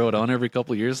yeah, you throw it on every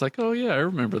couple of years. Like, oh yeah, I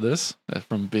remember this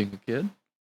from being a kid.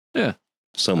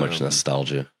 So much Um,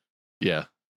 nostalgia. Yeah,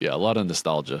 a lot of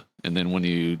nostalgia. And then when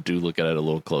you do look at it a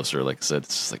little closer, like I said,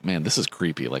 it's just like, man, this is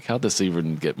creepy. Like, how'd this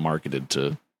even get marketed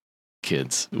to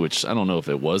kids? Which I don't know if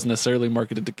it was necessarily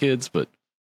marketed to kids, but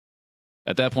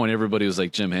at that point, everybody was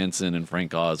like Jim Henson and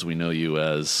Frank Oz. We know you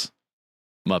as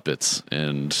Muppets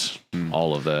and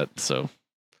all of that. So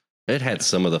It had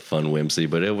some of the fun whimsy,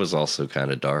 but it was also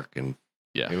kind of dark, and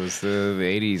yeah, It was the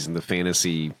 80s and the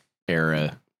fantasy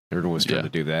era. Everyone was trying Yeah. to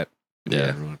do that. Yeah.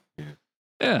 Everyone-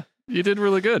 yeah, you did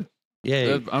really good.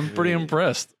 yay. I'm pretty Yeah.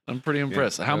 impressed. How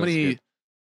that was many? good.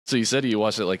 So you said you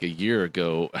watched it like a year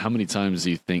ago. How many times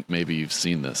do you think maybe you've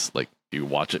seen this? Like, do you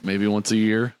watch it maybe once a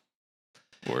year?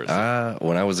 Or is it,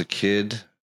 When I was a kid,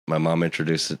 my mom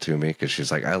introduced it to me because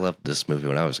she's like, I loved this movie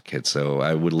when I was a kid, so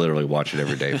I would literally watch it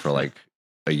every day for like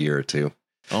a year or two.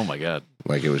 oh my god,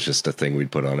 Like it was just a thing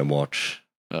we'd put on and watch.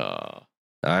 But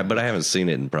I haven't seen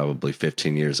it in probably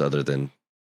 15 years, other than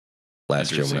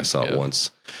last year when I saw it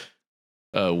once.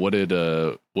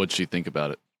 What'd she think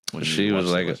about it? When She you was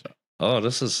watched like, it? "Oh,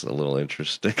 this is a little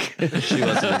interesting."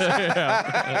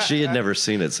 She had never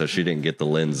seen it, so she didn't get the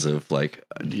lens of like,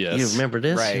 Yes. "You remember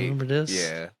this? Right. You remember this?"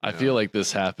 Yeah. I feel like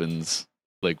this happens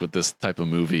like with this type of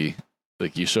movie.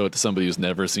 Like you show it to somebody who's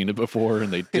never seen it before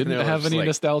and they didn't they're have just any like,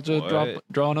 nostalgia "What?"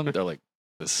 drawn on them. They're like,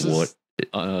 this is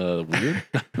What? weird.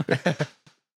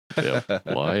 Yeah.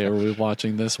 Why are we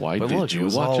watching this? Why But did look, it you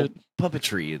was watch all it?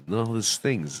 puppetry and all these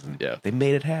things. And Yeah. they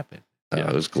made it happen. It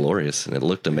was glorious, and it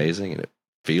looked amazing, and it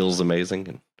feels amazing.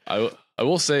 And I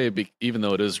will say, even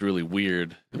though it is really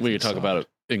weird, we can talk about it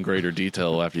in greater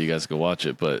detail after you guys go watch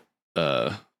it, but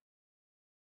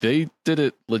they did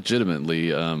it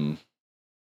legitimately.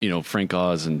 Frank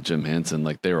Oz and Jim Henson,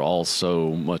 like they were all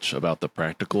so much about the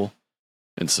practical.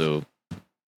 And so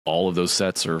all of those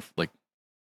sets are like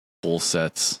full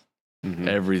sets, Mhm.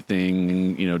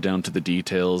 everything, down to the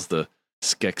details, the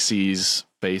Skeksis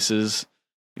faces,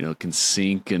 can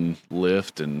sink and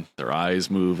lift and their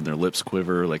eyes move and their lips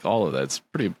quiver, like all of that's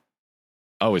pretty.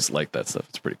 I always like that stuff.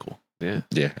 It's pretty cool. Yeah.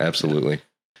 yeah, absolutely.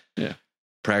 Yeah.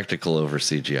 Practical over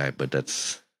CGI, but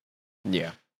that's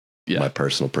Yeah. Yeah. my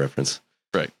personal preference.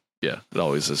 Yeah, it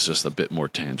always is just a bit more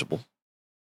tangible.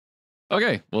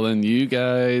 Okay, well then you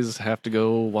guys have to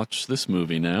go watch this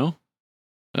movie now.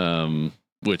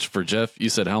 Which for Jeff, you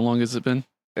said how long has it been?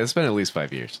 It's been at least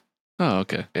 5 years. Oh,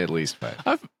 okay. At least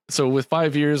 5. So with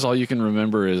 5 years, all you can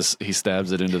remember is he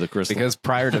stabs it into the crystal. Because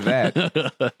prior to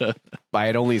that, I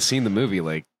had only seen the movie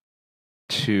like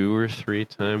 2 or 3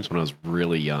 times when I was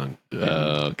really young.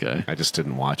 Okay. I just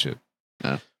didn't watch it.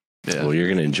 Yeah. Well, you're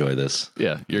gonna enjoy this.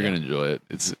 Yeah, you're gonna enjoy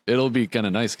it. It'll be kind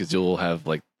of nice because you'll have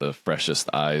like the freshest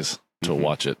eyes to Mhm.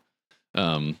 watch it.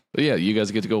 But yeah, you guys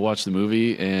get to go watch the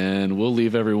movie, and we'll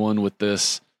leave everyone with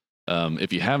this.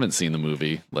 If you haven't seen the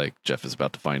movie, like Jeff is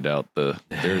about to find out,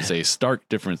 there's a stark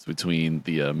difference between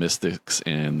the Mystics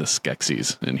and the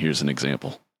Skeksis, and here's an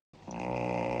example.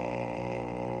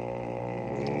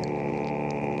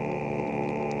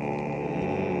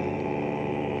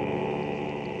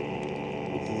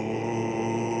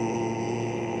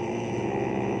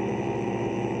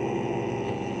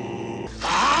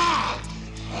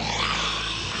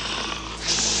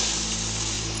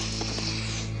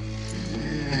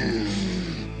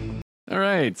 All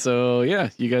right, so yeah,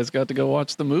 you guys got to go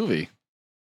watch the movie.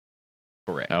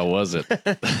 Correct. How was it?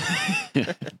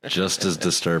 Just as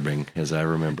disturbing as I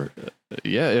remember.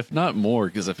 Yeah, if not more,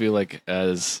 because I feel like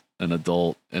as an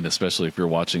adult, and especially if you're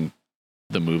watching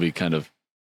the movie kind of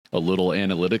a little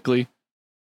analytically,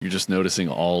 you're just noticing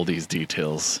all these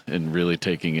details and really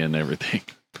taking in everything.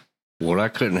 What I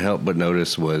couldn't help but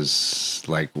notice was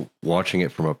like watching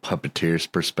it from a puppeteer's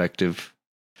perspective,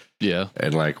 Yeah.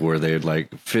 and like where they'd like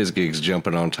Fizzgig's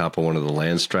jumping on top of one of the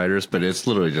Landstriders, but it's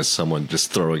literally just someone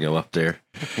just throwing him up there.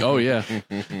 Oh, yeah.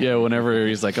 Yeah, whenever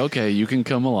he's like, okay, you can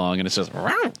come along, and it's just,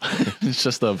 it's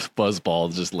just a fuzzball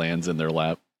that just lands in their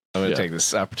lap. I'm going Yeah. to take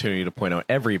this opportunity to point out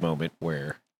every moment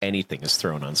where anything is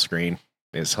thrown on screen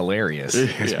is hilarious. in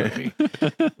this movie.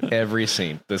 Every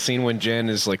scene. The scene when Jen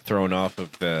is like thrown off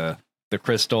of the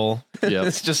crystal. Yep.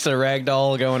 It's just a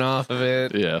ragdoll going off of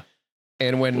it. Yeah.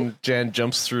 And when Jen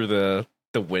jumps through the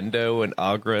window and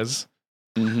Agra's.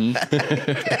 Mm-hmm.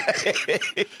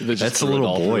 That's a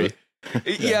little boy.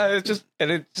 Yeah, it's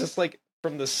just like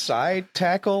from the side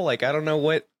tackle. Like, I don't know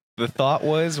what the thought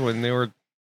was when they were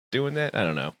doing that. I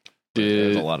don't know.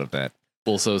 There's a lot of that.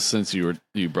 Well, so since you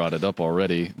brought it up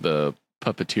already, the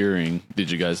puppeteering,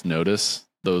 did you guys notice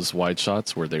those wide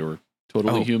shots where they were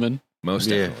totally Oh. human? Most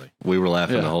Yeah, definitely. we were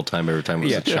laughing Yeah. the whole time every time it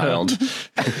was a child.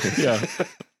 Yeah.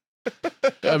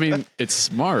 I mean, it's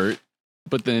smart,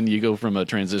 but then you go from a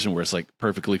transition where it's like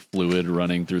perfectly fluid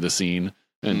running through the scene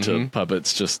into Mhm.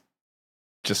 puppets just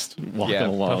walking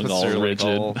along puppets all are, like,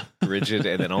 rigid. all rigid,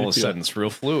 and then all of a Yeah. sudden it's real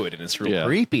fluid and it's real Yeah.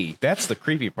 creepy. That's the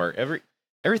creepy part.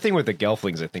 Everything with the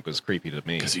Gelflings, I think, was creepy to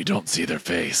me. Because you don't see their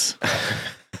face.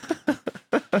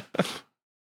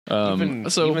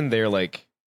 Even their like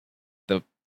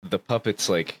the puppets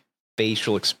like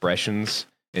facial expressions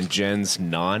and Jen's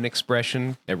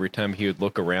non-expression every time he would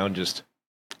look around, just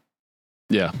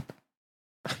Yeah.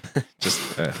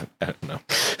 I don't know.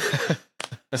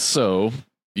 So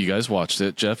you guys watched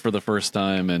it, Jeff for the first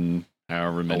time in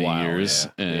however many while, years,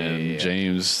 yeah. and Yeah.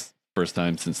 James first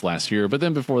time since last year. But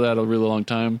then before that, a really long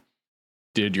time.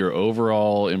 Did your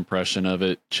overall impression of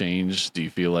it change? Do you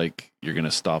feel like you're going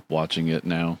to stop watching it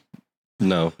now?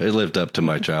 No, it lived up to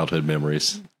my childhood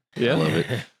memories. I love it.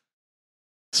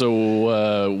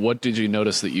 So what did you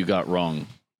notice that you got wrong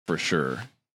for sure?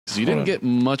 Because you didn't get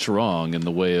much wrong in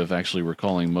the way of actually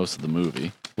recalling most of the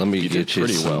movie. Let me You did get you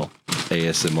pretty some well.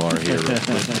 ASMR here.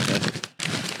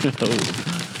 Real quick.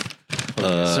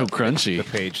 So crunchy. The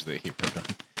page that he put on.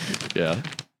 Yeah.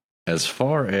 As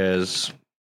far as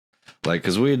like,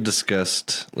 because we had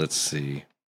discussed, let's see,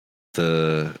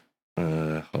 the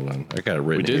hold on, I got it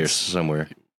written did here somewhere.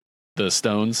 The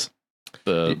stones,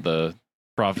 the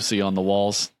prophecy on the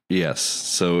walls. Yes,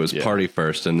 so it was Yeah. party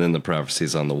first, and then the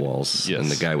prophecies on the walls, Yes.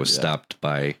 and the guy was Yeah. stopped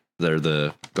by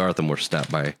the Gartham were stopped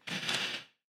by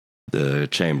the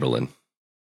Chamberlain.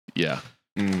 Yeah.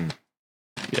 Mm.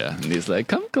 Yeah. And he's like,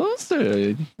 come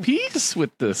closer. Peace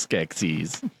with the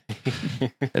Skeksis.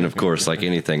 And of course, like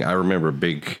anything, I remember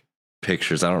big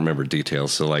pictures. I don't remember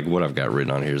details. So like what I've got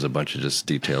written on here is a bunch of just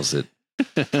details that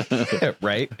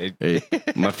Right?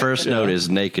 my first note is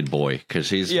naked boy because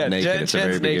he's naked at the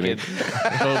very beginning.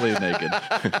 Totally naked.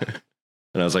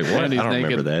 And I was like, what? I And he's don't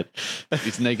remember naked. that.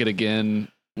 He's naked again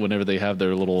whenever they have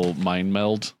their little mind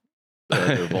meld,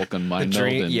 their Vulcan The mind meld.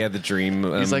 dream, And yeah, the dream.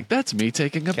 he's like, that's me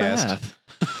taking a cast. bath.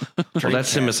 Well,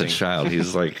 that's him as a casting. child.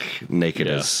 He's like naked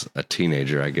Yeah. as a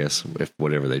teenager, I guess, if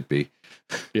whatever they'd be.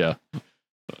 Yeah.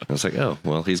 I was like, oh,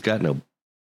 well, he's got no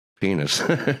penis.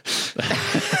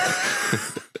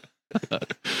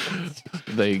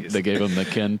 They gave him the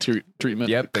Ken treatment.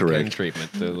 Yep, the Correct. Ken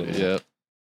treatment. The little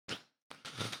Yeah.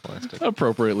 plastic.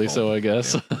 Appropriately so, I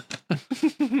guess.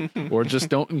 Or just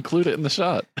don't include it in the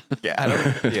shot. Yeah, I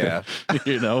don't. Yeah,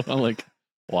 You know, I'm like,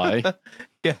 why?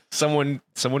 yeah. Someone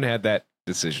had that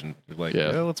decision. Like,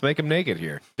 Yeah. well, let's make him naked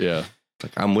here. Yeah.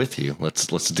 Like, I'm with you. Let's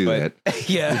do But- that.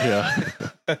 Yeah,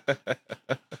 Yeah.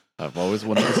 I've always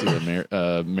wanted to see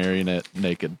a marionette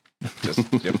naked. just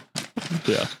yep.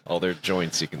 Yeah. All their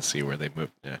joints, you can see where they move.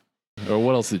 Yeah, Or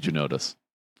what else did you notice?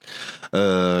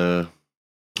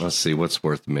 Let's see what's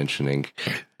worth mentioning.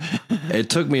 It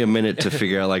took me a minute to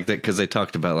figure out like that because they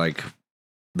talked about like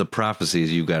the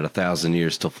prophecies. You got 1,000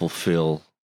 years to fulfill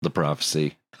the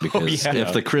prophecy because yeah.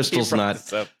 if the crystal's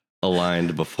not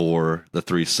aligned before the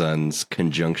three suns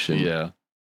conjunction, Yeah.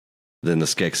 then the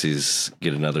Skeksis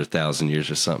get another 1,000 years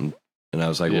or something. And I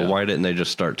was like, Yeah. well, why didn't they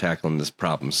just start tackling this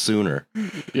problem sooner?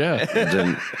 Yeah.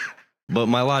 Then, but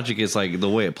my logic is like the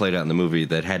way it played out in the movie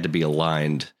that had to be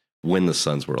aligned when the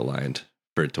suns were aligned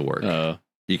for it to work.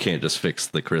 You can't just fix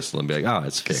the crystal and be like, oh,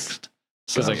 it's fixed.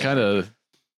 Because I kind of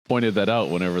pointed that out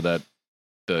whenever the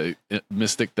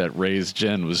mystic that raised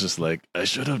Jen was just like, I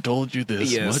should have told you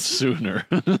this Yes. much sooner,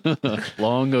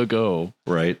 long ago.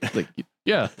 right. Like,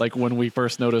 yeah, like when we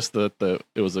first noticed that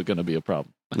it was going to be a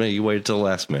problem. Man, you waited till the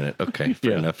last minute. Okay,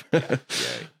 fair Yeah. enough.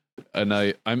 And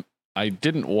I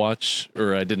didn't watch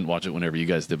it whenever you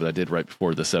guys did, but I did right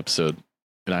before this episode,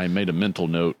 and I made a mental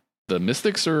note. The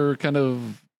mystics are kind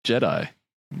of Jedi.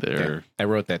 They're I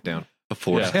wrote that down. A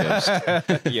force Yeah.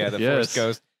 ghost. Yeah, the Yes. Force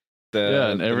Ghost.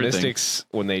 And The everything. Mystics,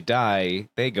 when they die,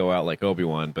 they go out like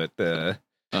Obi-Wan, but the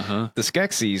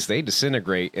Skeksis, they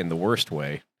disintegrate in the worst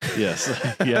way. Yes.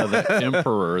 Yeah, the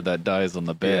emperor that dies on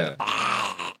the bed.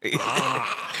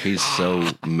 He's so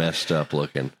messed up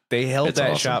looking. They held It's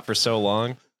that awesome. shot for so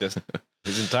long. Just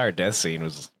his entire death scene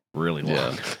was really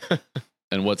long. Yeah.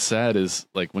 And what's sad is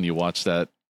like when you watch that,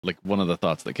 like one of the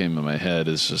thoughts that came in my head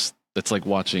is just it's like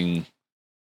watching,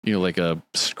 like a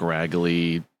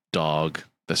scraggly dog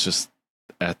that's just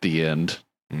at the end.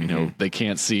 You know, they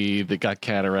can't see, they got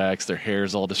cataracts, their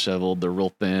hair's all disheveled, they're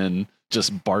real thin,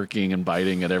 just barking and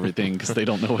biting at everything because they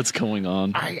don't know what's going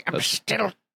on. I am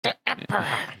still the emperor.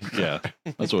 Yeah,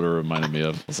 that's what it reminded me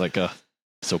of. It's like,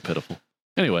 so pitiful.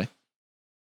 Anyway,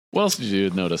 what else did you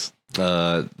notice?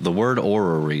 The word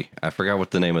orrery. I forgot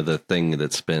what the name of the thing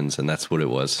that spins, and that's what it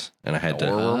was. And I had to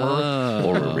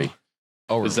orrery.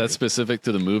 Oh, Is that specific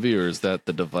to the movie, or is that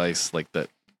the device like that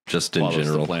Just in follows the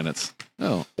general. planets?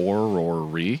 Oh,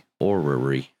 orrery.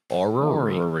 Orrery.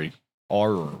 Orrery.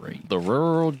 Orrery. The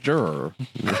rural juror.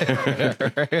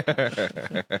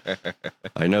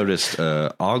 I noticed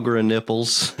Agra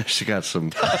nipples. She got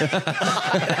some.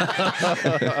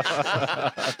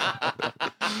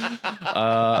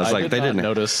 I was like, did they not didn't-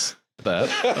 notice that.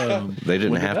 They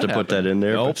didn't When did have to that put that in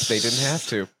there. Nope, but they didn't have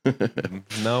to.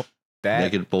 Nope. That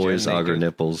Naked boys, Jen Agra naked.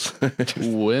 nipples.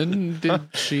 When did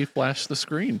she flash the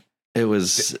screen? It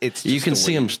was. It's You just can the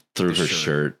see way- him through the her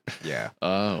shirt. Yeah,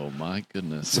 Oh my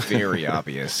goodness! it's very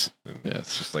obvious. Yes.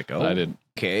 It's just like, oh, I didn't.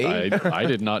 okay. I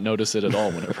did not notice it at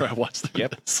all whenever I watched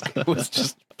Yep. this. It was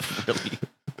just really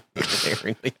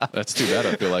glaringly obvious. That's too bad.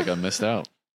 I feel like I missed out.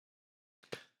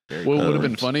 Very Well, it would have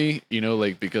been Colors. funny,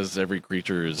 like because every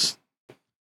creature is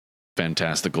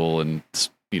fantastical and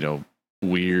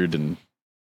weird, and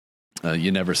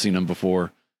you never seen them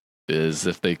before. Is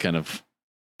if they kind of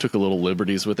took a little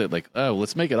liberties with it. Like, oh,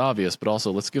 let's make it obvious, but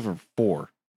also let's give her 4.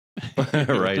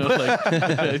 Right. You know, like,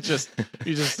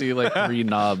 you just see like 3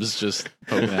 knobs just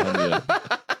poking out of you.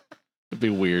 It'd be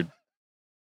weird.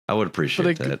 I would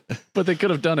appreciate that. But they could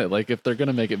have done it. Like if they're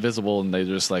gonna make it visible and they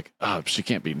just like, oh, she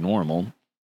can't be normal.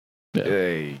 Yeah.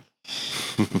 Hey.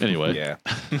 Anyway. Yeah.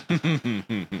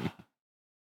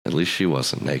 At least she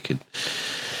wasn't naked.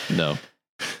 No.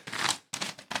 Is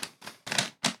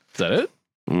that it?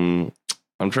 I'm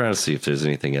trying to see if there's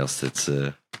anything else that's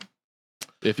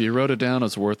If you wrote it down,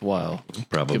 it's worthwhile.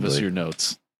 probably Give us your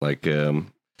notes. like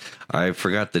I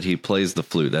forgot that he plays the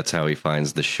flute. That's how he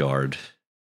finds the shard.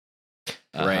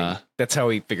 Right. That's how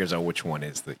he figures out which one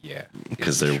is the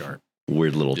Because their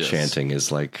weird little Yes. chanting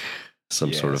is like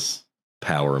some sort of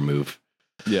power move.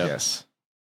 Yeah. Yes.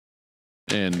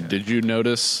 And did you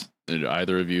notice, did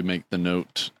either of you make the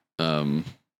note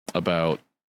about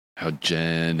how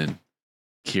Jen and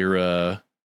Kira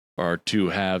are 2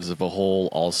 halves of a whole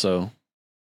also?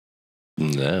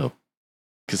 No.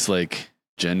 Because, like,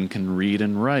 Jen can read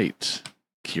and write.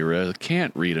 Kira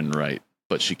can't read and write,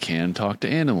 but she can talk to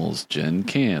animals. Jen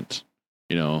can't.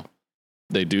 You know,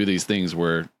 they do these things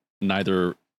where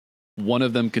neither one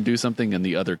of them can do something and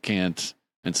the other can't.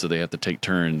 And so they have to take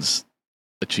turns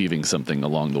achieving something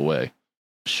along the way.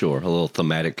 Sure. A little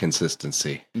thematic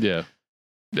consistency. Yeah.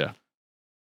 Yeah,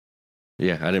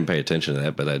 I didn't pay attention to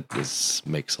that, but this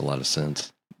makes a lot of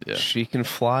sense. Yeah. She can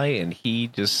fly and he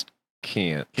just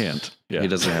can't. Can't. Yeah. He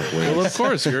doesn't have wings. Well, of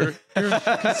course, you're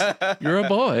a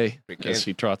boy. We can't As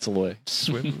she trots away.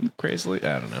 swim crazily.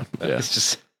 I don't know. Yeah. It's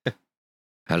just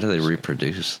How do they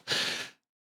reproduce?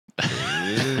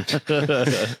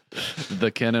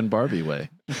 The Ken and Barbie way.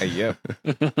 yep.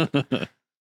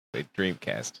 Wait,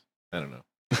 Dreamcast. I don't know.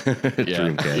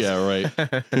 Dreamcast. Yeah,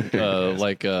 right.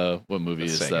 Like what movie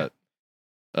Let's is sing that?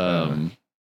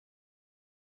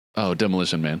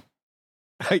 Demolition Man.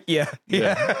 yeah.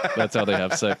 That's how they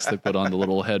have sex. They put on the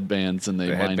little headbands and they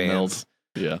The mind headbands.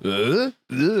 meld. Yeah.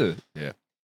 Yeah.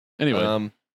 Anyway,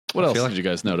 what else feel did you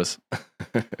guys notice?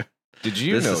 Did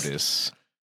you This is- notice?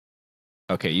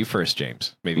 Okay, you first,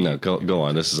 James. Maybe No, go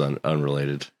on. This is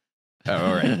unrelated. Oh,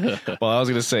 all right. Well, I was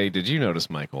going to say, did you notice,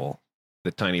 Michael,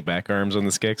 the tiny back arms on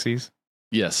the Skeksis?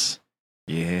 Yes.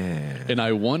 Yeah. And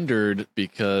I wondered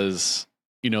because,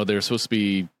 they're supposed to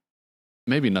be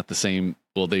maybe not the same.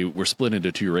 Well, they were split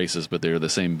into 2 races, but they're the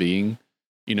same being.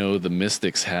 The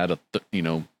Mystics had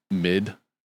mid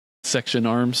section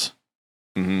arms.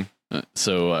 Mm-hmm.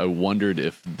 So I wondered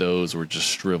if those were just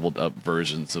shriveled up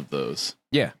versions of those.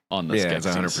 Yeah. On the Yeah, it's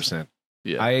Skeksis. 100%.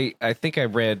 Yeah. I think I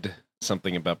read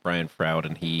something about Brian Froud,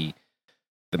 and the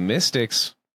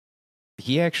Mystics,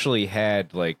 he actually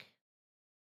had like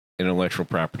intellectual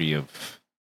property of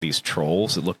these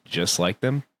trolls that looked just like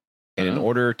them. And in Oh.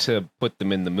 order to put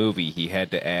them in the movie, he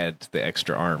had to add the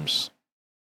extra arms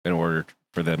in order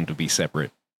for them to be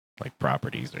separate, like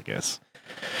properties, I guess.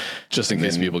 Just in And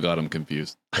case then- people got them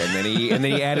confused. And then he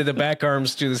added the back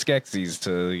arms to the Skeksis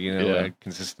to Yeah. add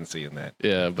consistency in that.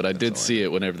 Yeah, but I That's did all I see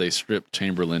it whenever they stripped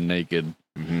Chamberlain naked,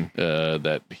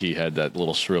 that he had that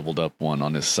little shriveled up one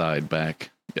on his side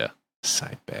back. Yeah.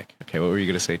 Side back. Okay, what were you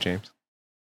going to say, James?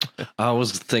 I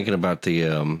was thinking about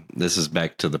this is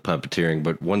back to the puppeteering,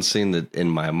 but one scene that in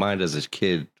my mind as a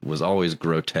kid was always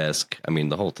grotesque. I mean,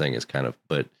 the whole thing is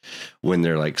but when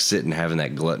they're like sitting having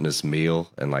that gluttonous meal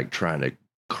and like trying to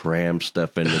cram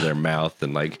stuff into their mouth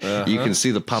and like you can see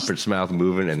the puppet's mouth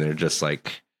moving and they're just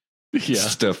like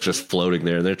stuff just floating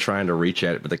there and they're trying to reach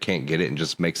at it, but they can't get it and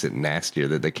just makes it nastier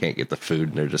that they can't get the food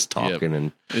and they're just talking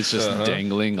and It's just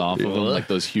dangling off of them like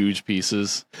those huge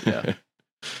pieces. Yeah.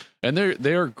 And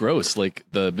they're gross. Like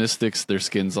the Mystics, their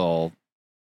skin's all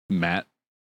matte,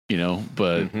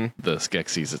 but the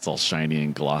Skeksis, it's all shiny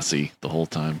and glossy the whole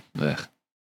time. Ugh.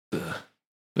 Ugh.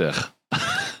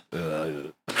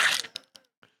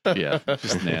 Yeah,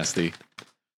 just nasty.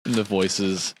 And the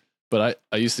voices. But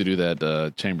I used to do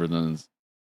that Chamberlain's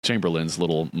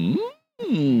little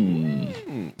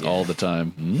all the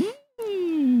time.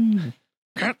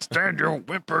 Can't stand your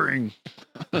whimpering.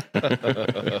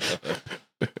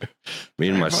 me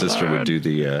and my sister would do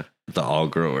the all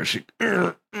girl where she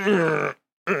because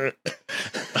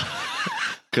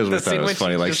we thought it was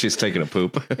funny, like she's taking a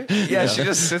poop. Yeah, she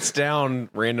just sits down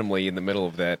randomly in the middle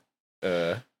of that.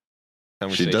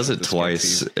 She does it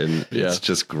twice, and Yeah. it's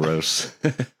just gross.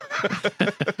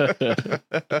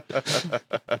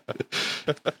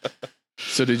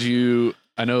 So did you,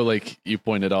 I know like you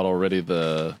pointed out already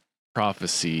the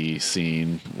prophecy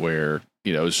scene where,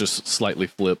 it's just slightly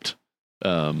flipped.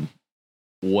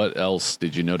 what else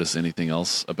did you notice? Anything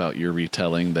else about your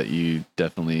retelling that you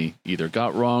definitely either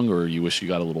got wrong or you wish you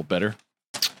got a little better?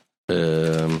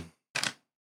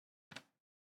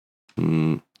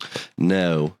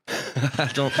 No.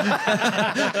 I don't.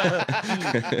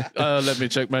 Let me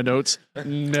check my notes.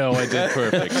 No, I did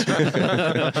perfect.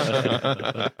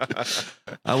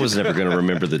 I was never going to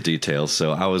remember the details,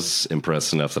 so I was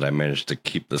impressed enough that I managed to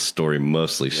keep the story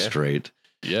mostly straight.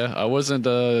 Yeah, I wasn't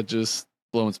just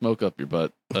blowing smoke up your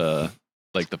butt.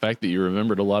 Like the fact that you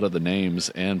remembered a lot of the names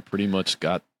and pretty much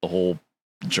got the whole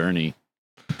journey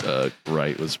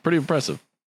right was pretty impressive.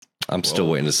 I'm still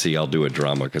waiting to see. I'll do a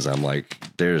drama because I'm like,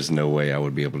 there's no way I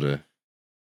would be able to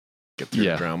Get through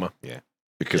the drama. Yeah.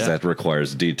 because that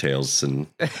requires details and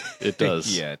It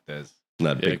does. Yeah, it does.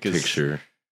 not Yeah, big 'cause- picture.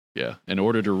 Yeah. In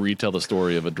order to retell the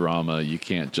story of a drama, you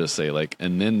can't just say like,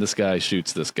 and then this guy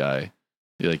shoots this guy.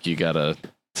 Like you gotta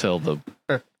tell the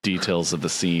details of the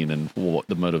scene and what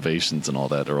the motivations and all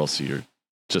that, or else you're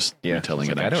just Yeah. retelling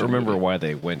It's an like, I don't action remember movie. why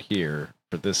they went here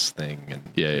for this thing. And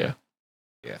Yeah.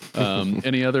 Yeah.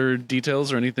 Any other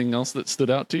details or anything else that stood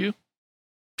out to you?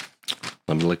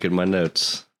 I'm looking at my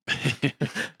notes.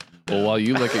 Well, while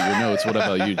you look at your notes, what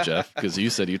about you, Jeff? Because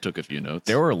you said you took a few notes.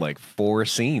 There were like 4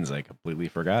 scenes I completely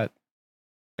forgot.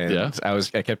 And Yeah?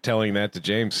 I kept telling that to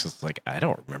James. It's like, I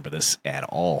don't remember this at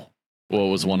all. What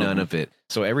was one None of them? of it.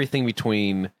 So everything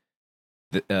between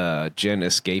the Jen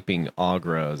escaping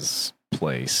Agra's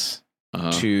place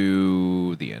Uh-huh.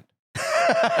 to the end.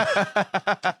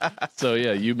 So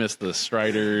yeah, you missed the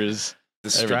Striders. The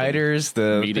Striders,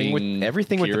 the thing with Meeting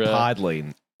everything with the Kira.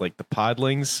 podling, like the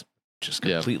podlings, just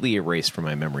Yeah. completely erased from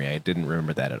my memory. I didn't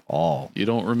remember that at all. You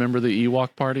don't remember the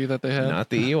Ewok party that they had? Not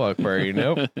the Ewok party.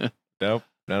 Nope. Nope.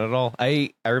 Not at all.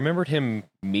 I remembered him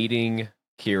meeting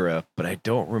Kira, but I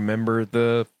don't remember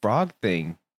the frog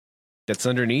thing that's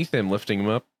underneath him, lifting him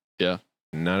up. Yeah.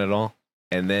 Not at all.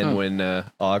 And then Huh. when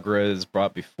Agra is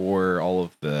brought before all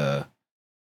of the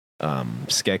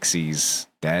Skeksis,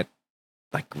 that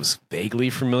like was vaguely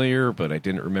familiar, but I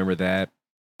didn't remember that.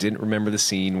 Didn't remember the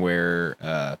scene where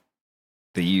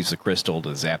they use the crystal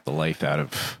to zap the life out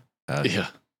of Yeah,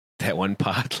 that one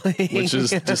podling. which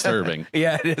is disturbing.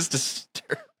 Yeah, it is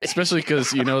disturbing. Especially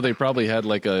because, they probably had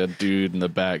like a dude in the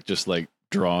back just like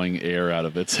drawing air out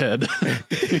of its head.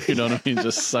 You know what I mean?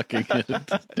 Just sucking it down.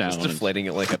 Just deflating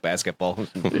it like a basketball.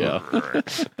 Yeah.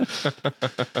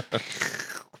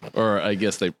 Or I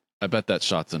guess I bet that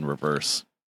shot's in reverse.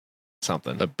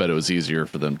 Something. I bet it was easier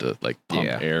for them to like pump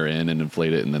Yeah. air in and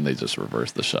inflate it, and then they just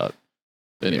reverse the shot.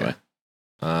 Anyway,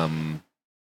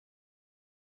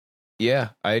 Yeah,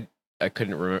 I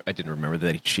couldn't remember. I didn't remember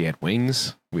that she had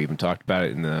wings. We even talked about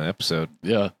it in the episode,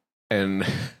 yeah. and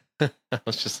I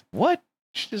was just, what?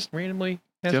 She just randomly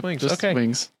has Yep, wings. just Okay,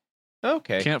 wings.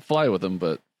 okay. Can't fly with them,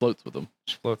 but floats with them.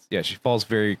 She floats. Yeah, she falls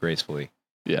very gracefully.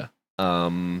 Yeah.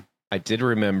 I did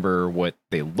remember what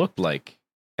they looked like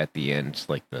at the end,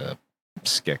 like the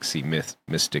Skeksi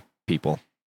mystic people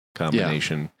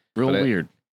combination. Real But weird.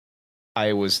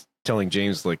 I was telling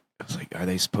James, like, I was like, are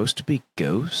they supposed to be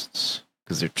ghosts?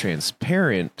 Because they're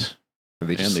transparent. Are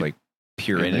they And just they- like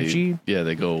pure and they- energy? Yeah,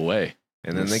 they go away.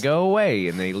 And then they go away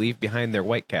and they leave behind their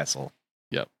White Castle.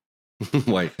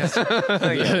 White Castle.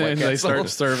 And they start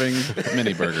serving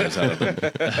mini burgers out of them.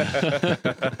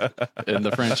 And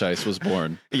the franchise was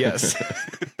born. Yes.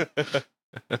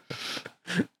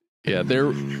 Yeah,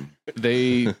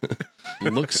 they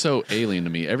look so alien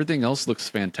to me. Everything else looks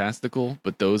fantastical,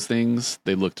 but those things,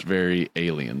 they looked very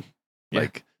alien. Yeah.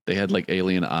 Like they had like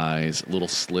alien eyes, a little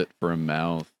slit for a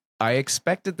mouth. I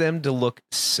expected them to look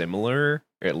similar,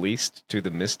 at least to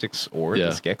the Mystics or Yeah.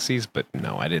 the Skeksis, but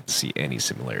no, I didn't see any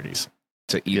similarities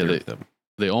to either they- of them.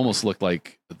 They almost look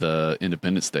like the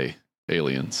Independence Day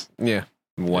aliens. Yeah.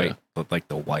 White, like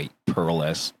the white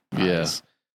pearl-esque Yeah. eyes.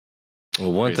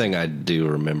 Well, one Crazy. thing I do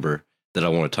remember that I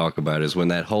want to talk about is when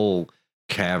that whole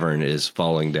cavern is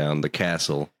falling down the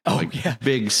castle. Oh, like yeah.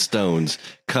 big stones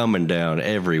coming down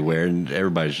everywhere, and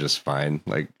everybody's just fine.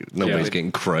 Like nobody's they-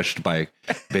 getting crushed by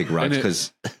big rocks And it-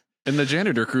 because And the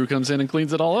janitor crew comes in and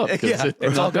cleans it all up because Yeah,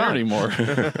 it's not there gone. anymore.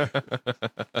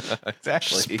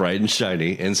 Exactly. it's bright and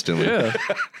shiny instantly. Yeah.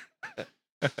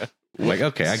 Like,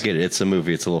 okay, I get it. It's a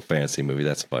movie. It's a little fancy movie.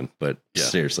 That's fun. But Yeah.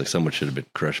 seriously, someone should have been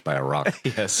crushed by a rock.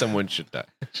 Yeah, someone should die.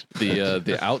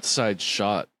 The outside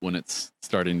shot when it's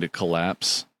starting to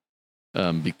collapse,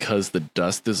 because the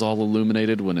dust is all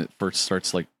illuminated when it first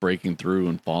starts like breaking through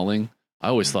and falling. I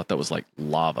always thought that was like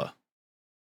lava.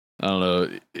 I don't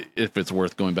know if it's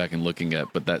worth going back and looking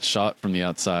at, but that shot from the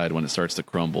outside when it starts to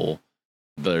crumble,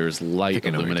 there's light think I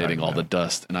know what you're illuminating talking all the about.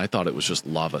 dust, and I thought it was just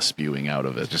lava spewing out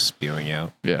of it. Just spewing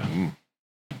out. Yeah, Mm.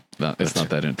 it's not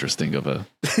that interesting of a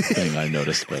thing I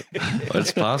noticed, but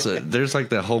It's possible. There's like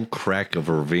the whole crack of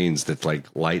ravines that's like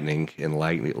lightning and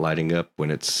lighting up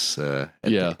when it's at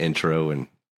the intro, and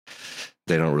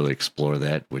they don't really explore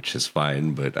that, which is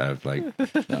fine. But I'm like,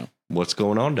 No. What's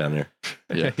going on down there?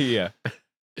 Yeah. Yeah.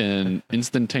 And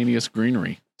instantaneous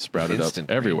greenery sprouted Instant up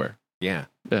green. everywhere. Yeah.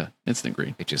 Yeah, instant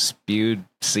green. It just spewed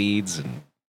seeds and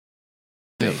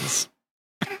things.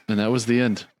 And that was the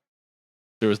end.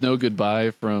 There was no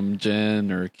goodbye from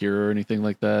Jen or Kira or anything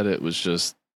like that. It was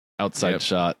just outside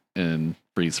shot and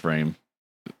freeze frame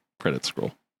credit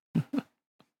scroll.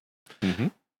 Mm-hmm.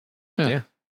 Yeah.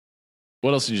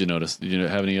 What else did you notice? Did you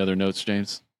have any other notes,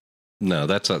 James? No,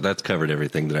 that's covered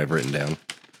everything that I've written down.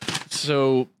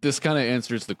 So this kind of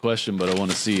answers the question, but I want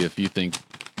to see if you think,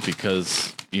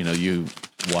 because you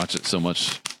watch it so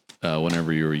much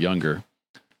whenever you were younger,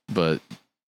 but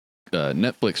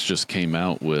Netflix just came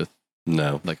out with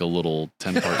like a little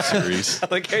 10-part series.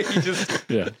 Like how you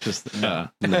just No.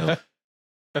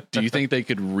 Do you think they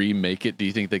could remake it? Do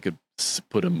you think they could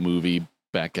put a movie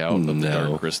back out of the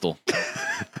Dark Crystal?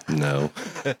 No.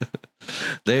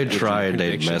 They'd try and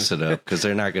they'd mess it up because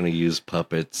they're not going to use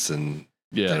puppets, and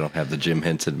they don't have the Jim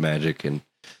Henson magic. And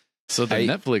so the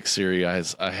Netflix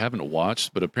series I haven't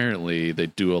watched, but apparently they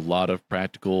do a lot of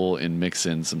practical and mix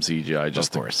in some CGI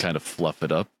just to kind of fluff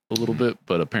it up a little bit.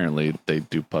 But apparently they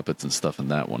do puppets and stuff in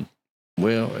that one.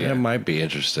 Well, it might be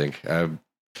interesting. I've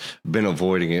been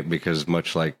avoiding it because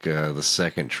much like the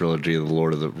second trilogy of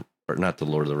not the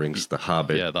Lord of the Rings, The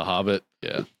Hobbit. Yeah, The Hobbit.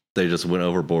 Yeah. They just went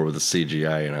overboard with the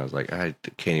CGI, and I was like, I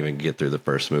can't even get through the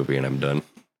first movie, and I'm done.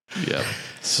 Yeah,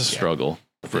 it's a struggle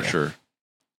for sure.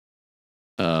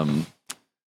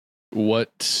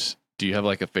 What do you have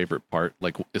like a favorite part?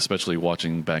 Like, especially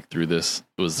watching back through this,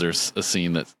 was there a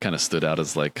scene that kind of stood out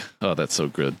as like, oh, that's so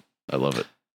good, I love it?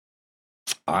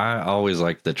 I always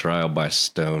like the trial by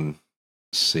stone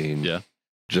scene. Yeah,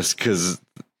 just because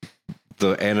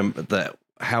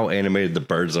how animated the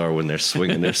birds are when they're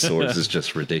swinging their swords is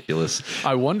just ridiculous.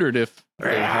 I wondered if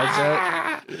they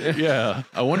had that. Yeah,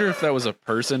 I wonder if that was a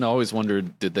person. I always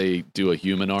wondered, did they do a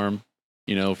human arm,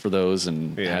 for those,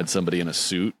 and had somebody in a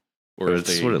suit, or if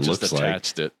they just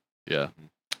attached it? Yeah,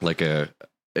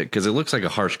 because it looks like a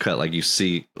harsh cut. Like you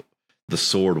see the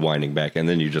sword winding back, and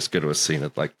then you just go to a scene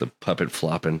of like the puppet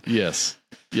flopping. Yes,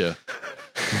 yeah.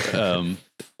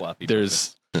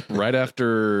 There's right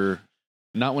after.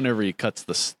 Not whenever he cuts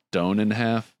the stone in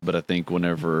half, but I think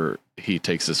whenever he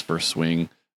takes his first swing,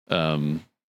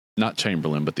 not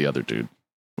Chamberlain, but the other dude,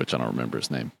 which I don't remember his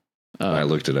name. I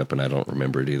looked it up and I don't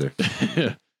remember it either.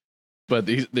 But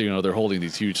they're holding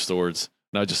these huge swords,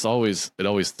 and it always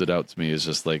stood out to me as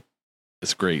just like,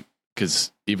 it's great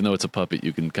because even though it's a puppet,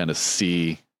 you can kind of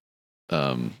see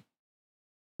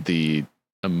the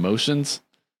emotions,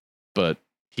 but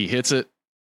he hits it,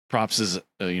 props his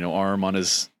arm on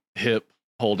his hip,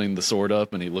 holding the sword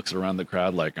up, and he looks around the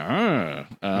crowd like, like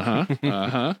I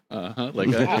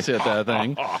just hit that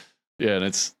thing. Yeah, and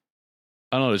it's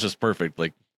just perfect.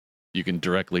 Like you can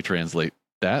directly translate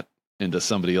that into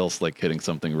somebody else like hitting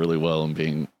something really well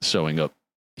and showing up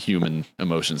human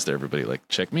emotions to everybody. Like,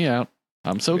 check me out,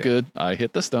 I'm so good. I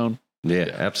hit the stone.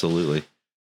 Yeah, absolutely.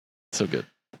 So good.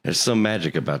 There's some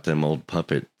magic about them old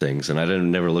puppet things, and I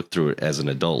never look through it as an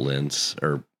adult lens,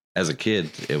 or as a kid,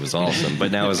 it was awesome.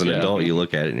 But now as an adult, you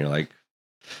look at it and you're like,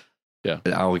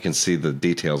 now we can see the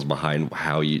details behind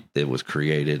how it was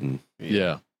created. And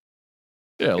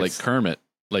like Kermit,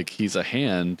 like he's a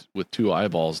hand with two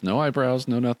eyeballs, no eyebrows,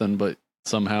 no nothing, but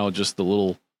somehow just the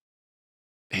little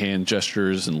hand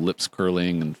gestures and lips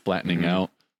curling and flattening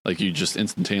out. Like you just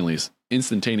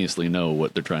instantaneously know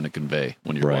what they're trying to convey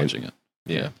when you're watching it.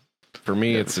 Yeah. For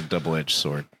me, it's a double-edged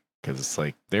sword because it's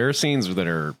like there are scenes that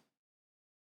are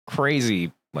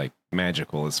crazy, like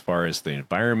magical as far as the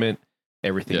environment,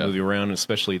 everything moving around,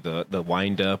 especially the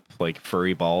wind up, like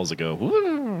furry balls that go,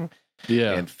 woo!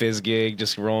 And Fizzgig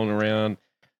just rolling around.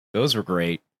 Those were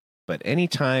great. But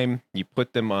anytime you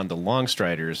put them on the long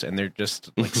striders and they're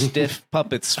just like stiff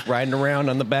puppets riding around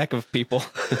on the back of people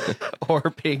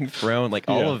or being thrown, like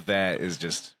all of that is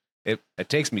just, it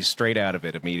takes me straight out of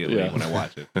it immediately when I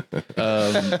watch it.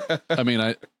 I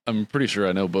mean, I'm pretty sure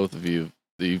I know both of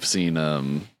you've seen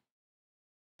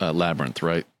Labyrinth,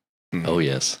 right? Oh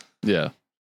yes. Yeah.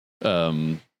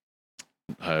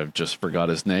 I just forgot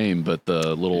his name, but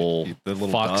the little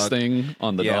fox dog thing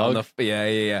on the dog.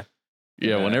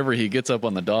 Yeah, whenever he gets up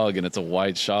on the dog and it's a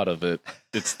wide shot of it,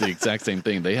 it's the exact same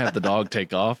thing. They have the dog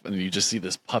take off and you just see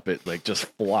this puppet like just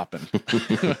flopping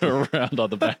around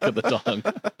on the back of the dog.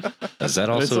 Is that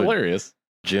also it's hilarious?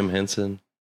 Jim Henson?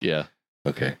 Yeah.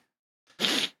 Okay.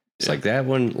 It's like that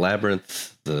one,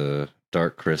 Labyrinth, the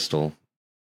Dark Crystal.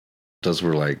 Those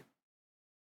were like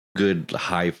good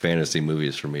high fantasy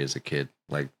movies for me as a kid.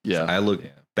 Like, I look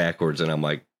backwards and I'm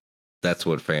like, that's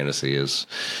what fantasy is.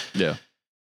 Yeah.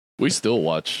 We still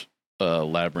watch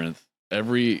Labyrinth. I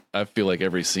feel like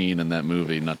every scene in that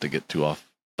movie, not to get too off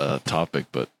topic,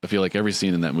 but I feel like every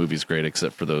scene in that movie is great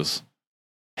except for those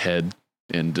head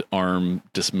and arm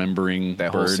dismembering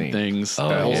that whole bird scene. things.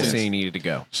 That whole scene needed to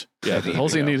go. Yeah, the whole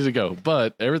scene needed to go.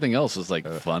 But everything else was like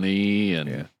funny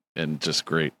and just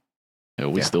great. Yeah,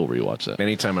 we still rewatch that.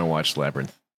 Anytime I watch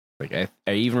Labyrinth, like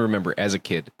I even remember as a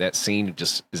kid, that scene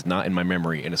just is not in my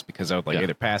memory, and it's because I would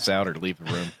either pass out or leave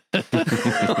the room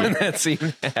when that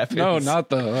scene happens. No, not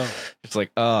the. It's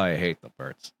like, oh, I hate the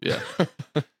parts. Yeah.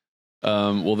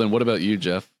 Well, then, what about you,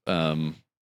 Jeff?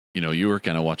 You were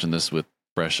kind of watching this with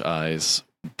fresh eyes.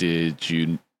 Did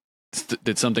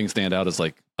something stand out as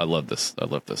like, I love this? I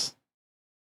love this.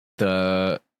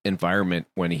 The environment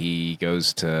when he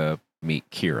goes to meet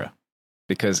Kira,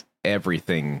 because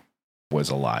everything was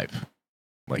alive.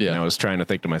 Like, and I was trying to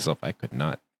think to myself, I could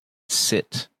not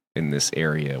sit in this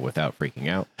area without freaking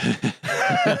out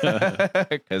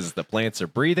because the plants are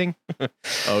breathing.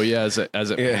 Oh yeah, as it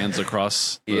pans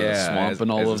across the swamp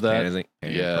and all of that.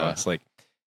 Across. Like,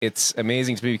 it's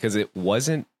amazing to me because it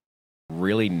wasn't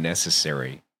really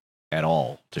necessary at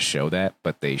all to show that,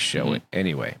 but they show it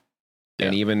anyway. Yeah.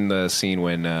 And even the scene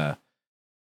when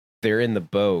they're in the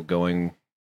boat going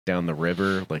down the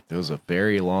river, like there was a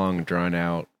very long drawn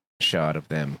out shot of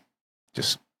them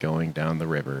just going down the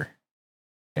river.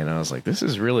 And I was like, this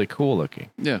is really cool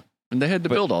looking. Yeah. And they had to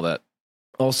build all that.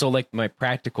 Also, like, my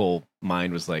practical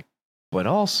mind was like, but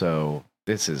also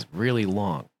this is really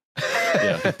long.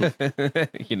 Yeah.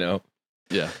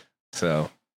 Yeah. So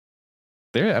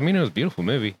it was a beautiful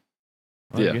movie.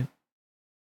 Yeah.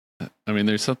 I mean,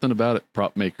 there's something about it.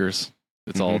 Prop makers.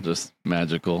 It's all just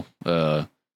magical.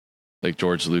 Like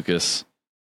George Lucas,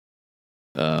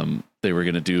 they were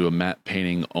going to do a matte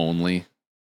painting only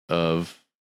of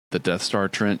the Death Star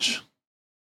trench.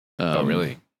 Oh,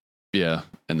 really? Yeah.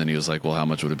 And then he was like, well, how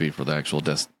much would it be for the actual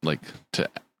to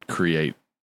create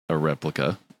a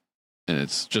replica? And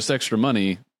it's just extra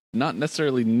money, not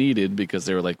necessarily needed, because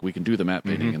they were like, we can do the matte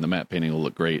painting and the matte painting will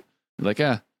look great. Like,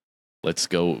 let's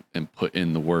go and put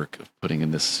in the work of putting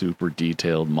in this super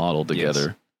detailed model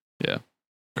together. Yes. Yeah.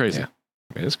 Crazy. Yeah.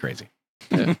 It is crazy.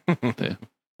 Yeah.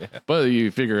 But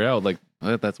you figure out, like,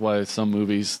 that's why some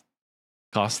movies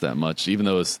cost that much, even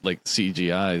though it's like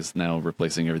CGI is now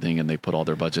replacing everything and they put all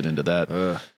their budget into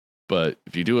that. But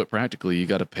if you do it practically, you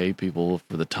got to pay people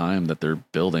for the time that they're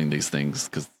building these things,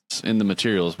 because in the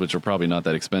materials, which are probably not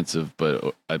that expensive,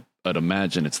 but I'd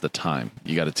imagine it's the time.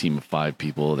 You got a team of 5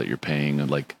 people that you're paying,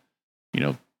 like,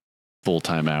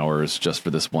 full-time hours just for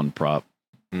this one prop.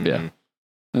 Yeah.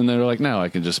 And they're like, now I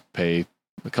can just pay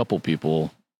a couple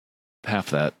people half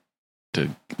that to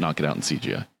knock it out in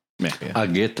CGI. Man, I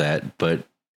get that, but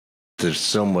there's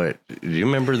so much. Do you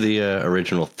remember the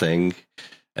original Thing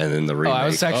and then the remake? I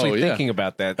was actually thinking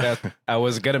about that. I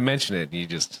was going to mention it, and you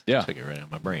just took it right out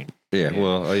of my brain. Yeah.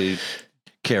 Well, you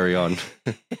carry on.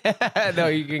 No,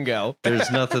 you can go.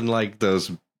 There's nothing like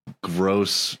those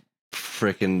gross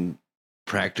freaking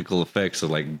practical effects of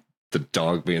like the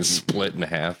dog being split in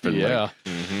half. And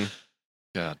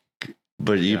God.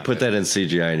 But you put that in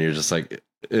CGI and you're just like,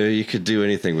 you could do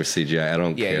anything with CGI. I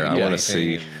don't care. I want to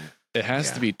see. It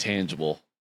has to be tangible.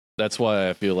 That's why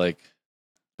I feel like,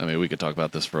 I mean, we could talk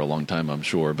about this for a long time, I'm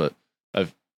sure, but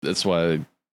that's why,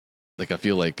 like, I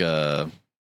feel like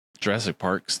Jurassic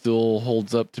Park still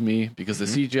holds up to me, because the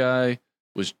CGI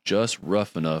was just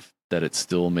rough enough that it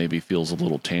still maybe feels a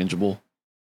little tangible.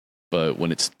 But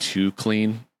when it's too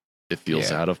clean, it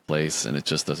feels out of place and it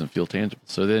just doesn't feel tangible.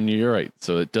 So then you're right.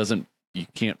 So you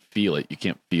can't feel it. You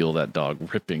can't feel that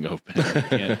dog ripping open. You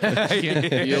can't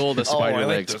feel the spider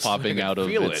legs popping out of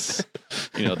its,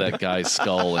 that guy's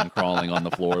skull and crawling on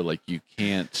the floor. Like, you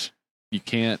can't,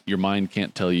 your mind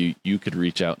can't tell you could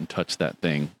reach out and touch that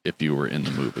thing if you were in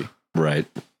the movie. Right.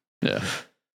 Yeah.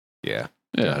 Yeah.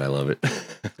 God, I love it.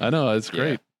 I know. It's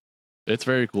great. Yeah. It's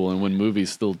very cool. And when movies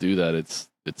still do that, it's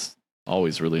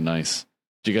always really nice.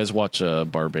 Did you guys watch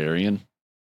Barbarian?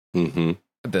 Mm-hmm.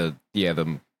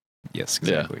 Yes,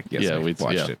 exactly. Yeah. Yes, we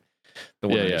watched it. The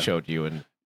one that I showed you and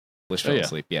Lish fell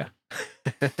asleep. Yeah.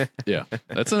 Yeah.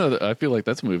 That's another. I feel like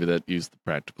that's a movie that used the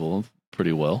practical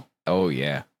pretty well. Oh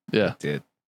yeah. Yeah. It did.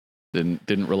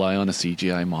 Didn't rely on a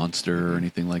CGI monster or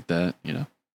anything like that. Yeah.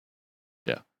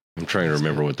 I'm trying to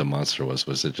remember what the monster was.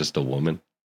 Was it just a woman?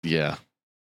 Yeah.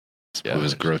 It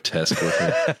was grotesque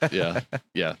looking.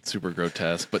 Yeah. Super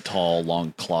grotesque, but tall,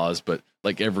 long claws. But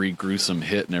like every gruesome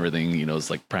hit and everything, you know, is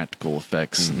like practical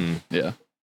effects. And, yeah.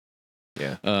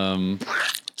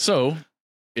 So,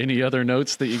 any other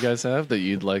notes that you guys have that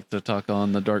you'd like to talk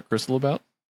on the Dark Crystal about?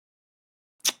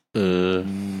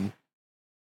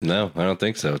 No, I don't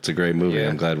think so. It's a great movie. Yeah.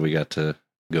 I'm glad we got to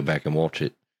go back and watch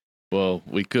it. Well,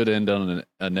 we could end on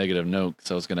a negative note,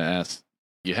 because I was going to ask,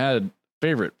 you had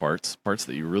favorite parts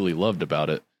that you really loved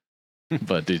about it,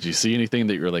 but did you see anything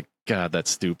that you were like, God, that's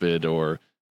stupid, or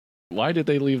why did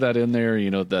they leave that in there?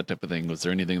 You know, that type of thing. Was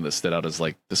there anything that stood out as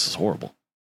like, this is horrible?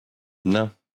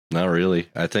 No, not really.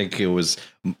 I think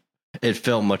it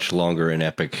felt much longer and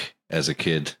epic as a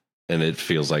kid, and it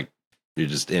feels like you're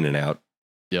just in and out.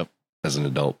 Yep. As an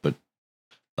adult, but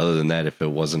other than that, if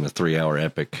it wasn't a 3-hour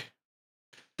epic.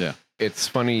 Yeah. It's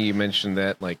funny you mentioned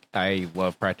that. Like, I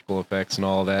love practical effects and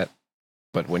all that,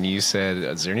 but when you said,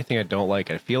 is there anything I don't like?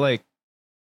 I feel like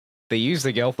they use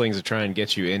the Gelflings to try and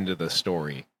get you into the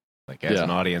story. Like, as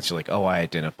an audience, you're like, oh, I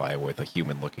identify with a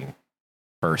human-looking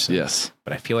person. Yes.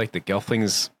 But I feel like the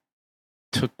Gelflings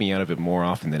took me out of it more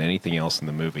often than anything else in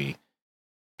the movie,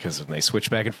 because when they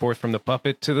switch back and forth from the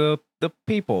puppet to the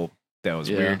people, that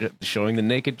was weird. Showing the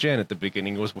naked Jen at the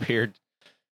beginning was weird.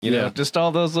 You know, just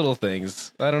all those little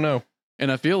things. I don't know.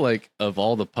 And I feel like of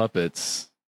all the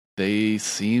puppets, they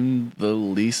seem the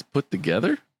least put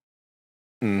together.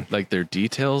 Like their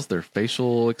details, their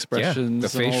facial expressions. The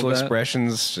facial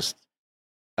expressions, just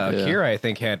Kira, I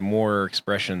think, had more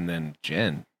expression than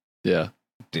Jen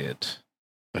did.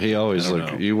 He always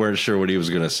looked, you weren't sure what he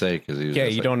was going to say, because he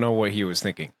was you don't know what he was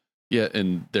thinking. Yeah,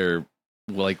 and they're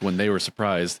like, when they were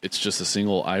surprised, it's just a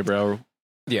single eyebrow,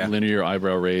 linear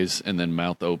eyebrow raise, and then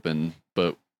mouth open.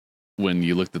 But when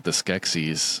you looked at the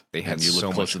Skeksis, they had and you so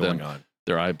look close much to them, going on.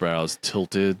 Their eyebrows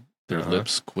tilted, their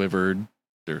lips quivered,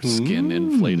 their skin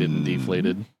inflated and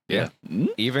deflated. Yeah.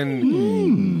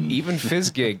 Even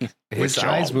Fizzgig, his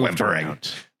eyes moved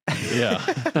around. Yeah.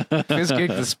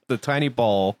 Fizzgig, the tiny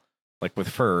ball, like with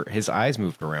fur, his eyes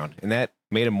moved around, and that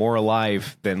made him more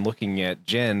alive than looking at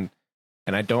Jen.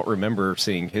 And I don't remember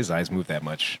seeing his eyes move that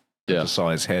much. I just saw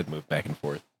his head move back and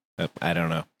forth. I don't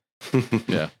know.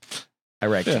 I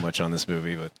racked too much on this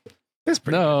movie, but it's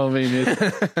pretty good. I mean,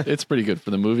 it's pretty good. For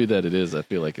the movie that it is, I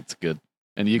feel like it's good.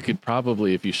 And you could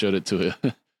probably, if you showed it to a,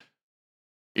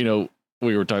 you know,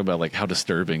 we were talking about like how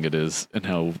disturbing it is and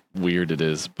how weird it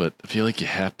is, but I feel like you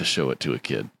have to show it to a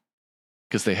kid,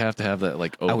 because they have to have that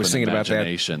like open I was thinking about that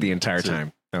the entire to,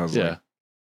 time. I was like,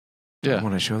 I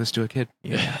want to show this to a kid.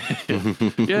 Yeah.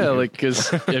 Like,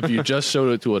 because if you just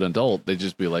showed it to an adult, they'd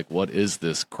just be like, what is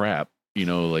this crap? You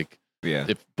know, like,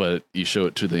 but you show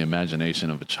it to the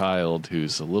imagination of a child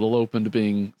who's a little open to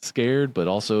being scared, but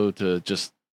also to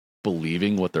just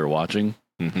believing what they're watching.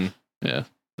 Yeah.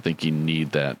 I think you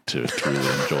need that to truly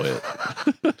enjoy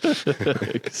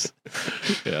it.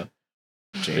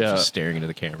 James is staring into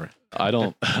the camera. I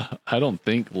don't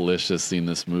think Lish has seen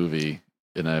this movie,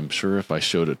 and I'm sure if I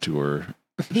showed it to her,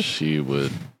 she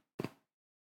would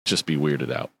just be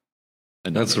weirded out.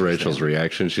 And that's Rachel's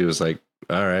reaction. She was like,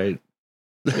 all right.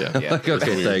 Like,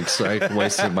 okay, thanks. I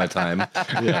wasted my time.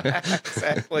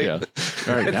 Exactly. All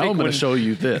right, now I'm going to show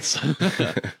you this.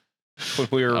 When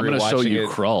we were I'm going to show you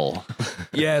Krull.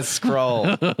 Yes,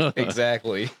 Krull.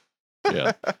 Exactly.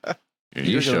 Yeah.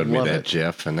 You showed me that,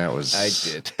 Jeff, and that was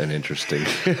an interesting.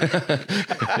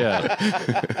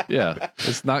 Yeah.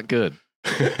 It's not good.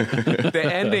 The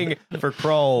ending for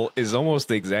Krull is almost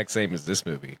the exact same as this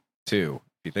movie, too.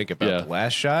 If you think about the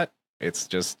last shot, it's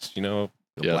just, you know,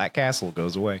 the Black Castle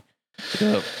goes away.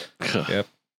 Yep.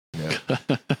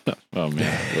 Oh,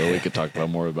 man. Well, we could talk about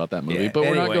more about that movie, but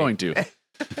we're not going to.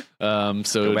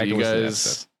 So do you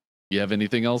guys, you have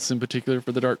anything else in particular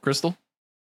for the Dark Crystal?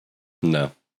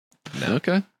 No.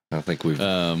 Okay. I think we've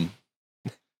I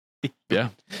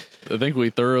think we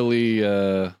thoroughly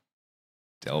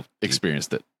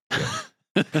experienced it.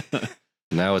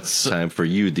 Now it's time for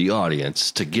you, the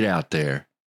audience, to get out there.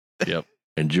 Yep.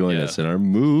 And join us in our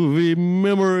movie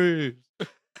memories.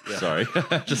 Sorry.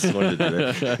 I just wanted to do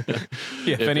that.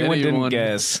 If anyone didn't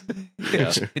guess,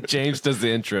 James does the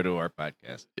intro to our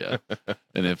podcast. Yeah.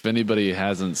 And if anybody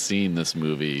hasn't seen this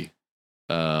movie,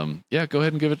 go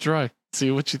ahead and give it a try.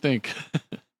 See what you think.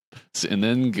 And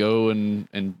then go and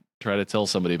try to tell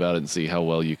somebody about it and see how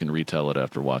well you can retell it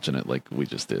after watching it like we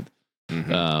just did.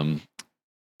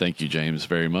 Thank you, James,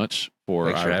 very much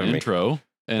for our intro.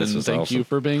 And thank you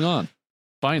for being on.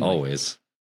 Finally. Always.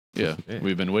 Yeah.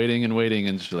 We've been waiting,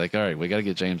 and she's like, all right, we got to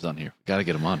get James on here. We got to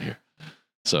get him on here.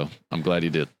 So I'm glad he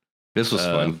did. This was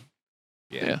fun.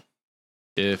 Yeah.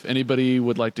 If anybody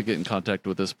would like to get in contact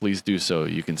with us, please do so.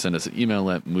 You can send us an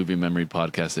email at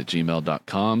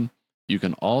moviememorypodcast@gmail.com. You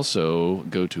can also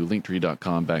go to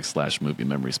linktree.com/movie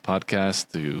memories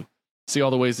podcast to see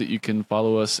all the ways that you can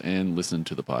follow us and listen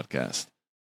to the podcast.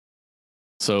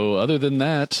 So other than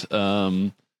that,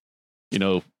 you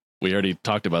know, we already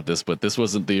talked about this, but this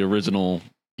wasn't the original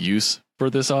use for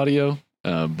this audio.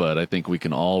 But I think we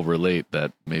can all relate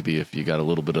that maybe if you got a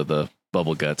little bit of the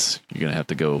bubble guts, you're going to have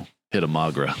to go hit a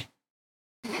Magra.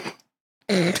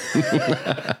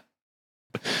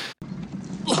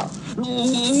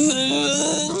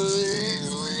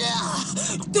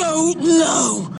 Don't know.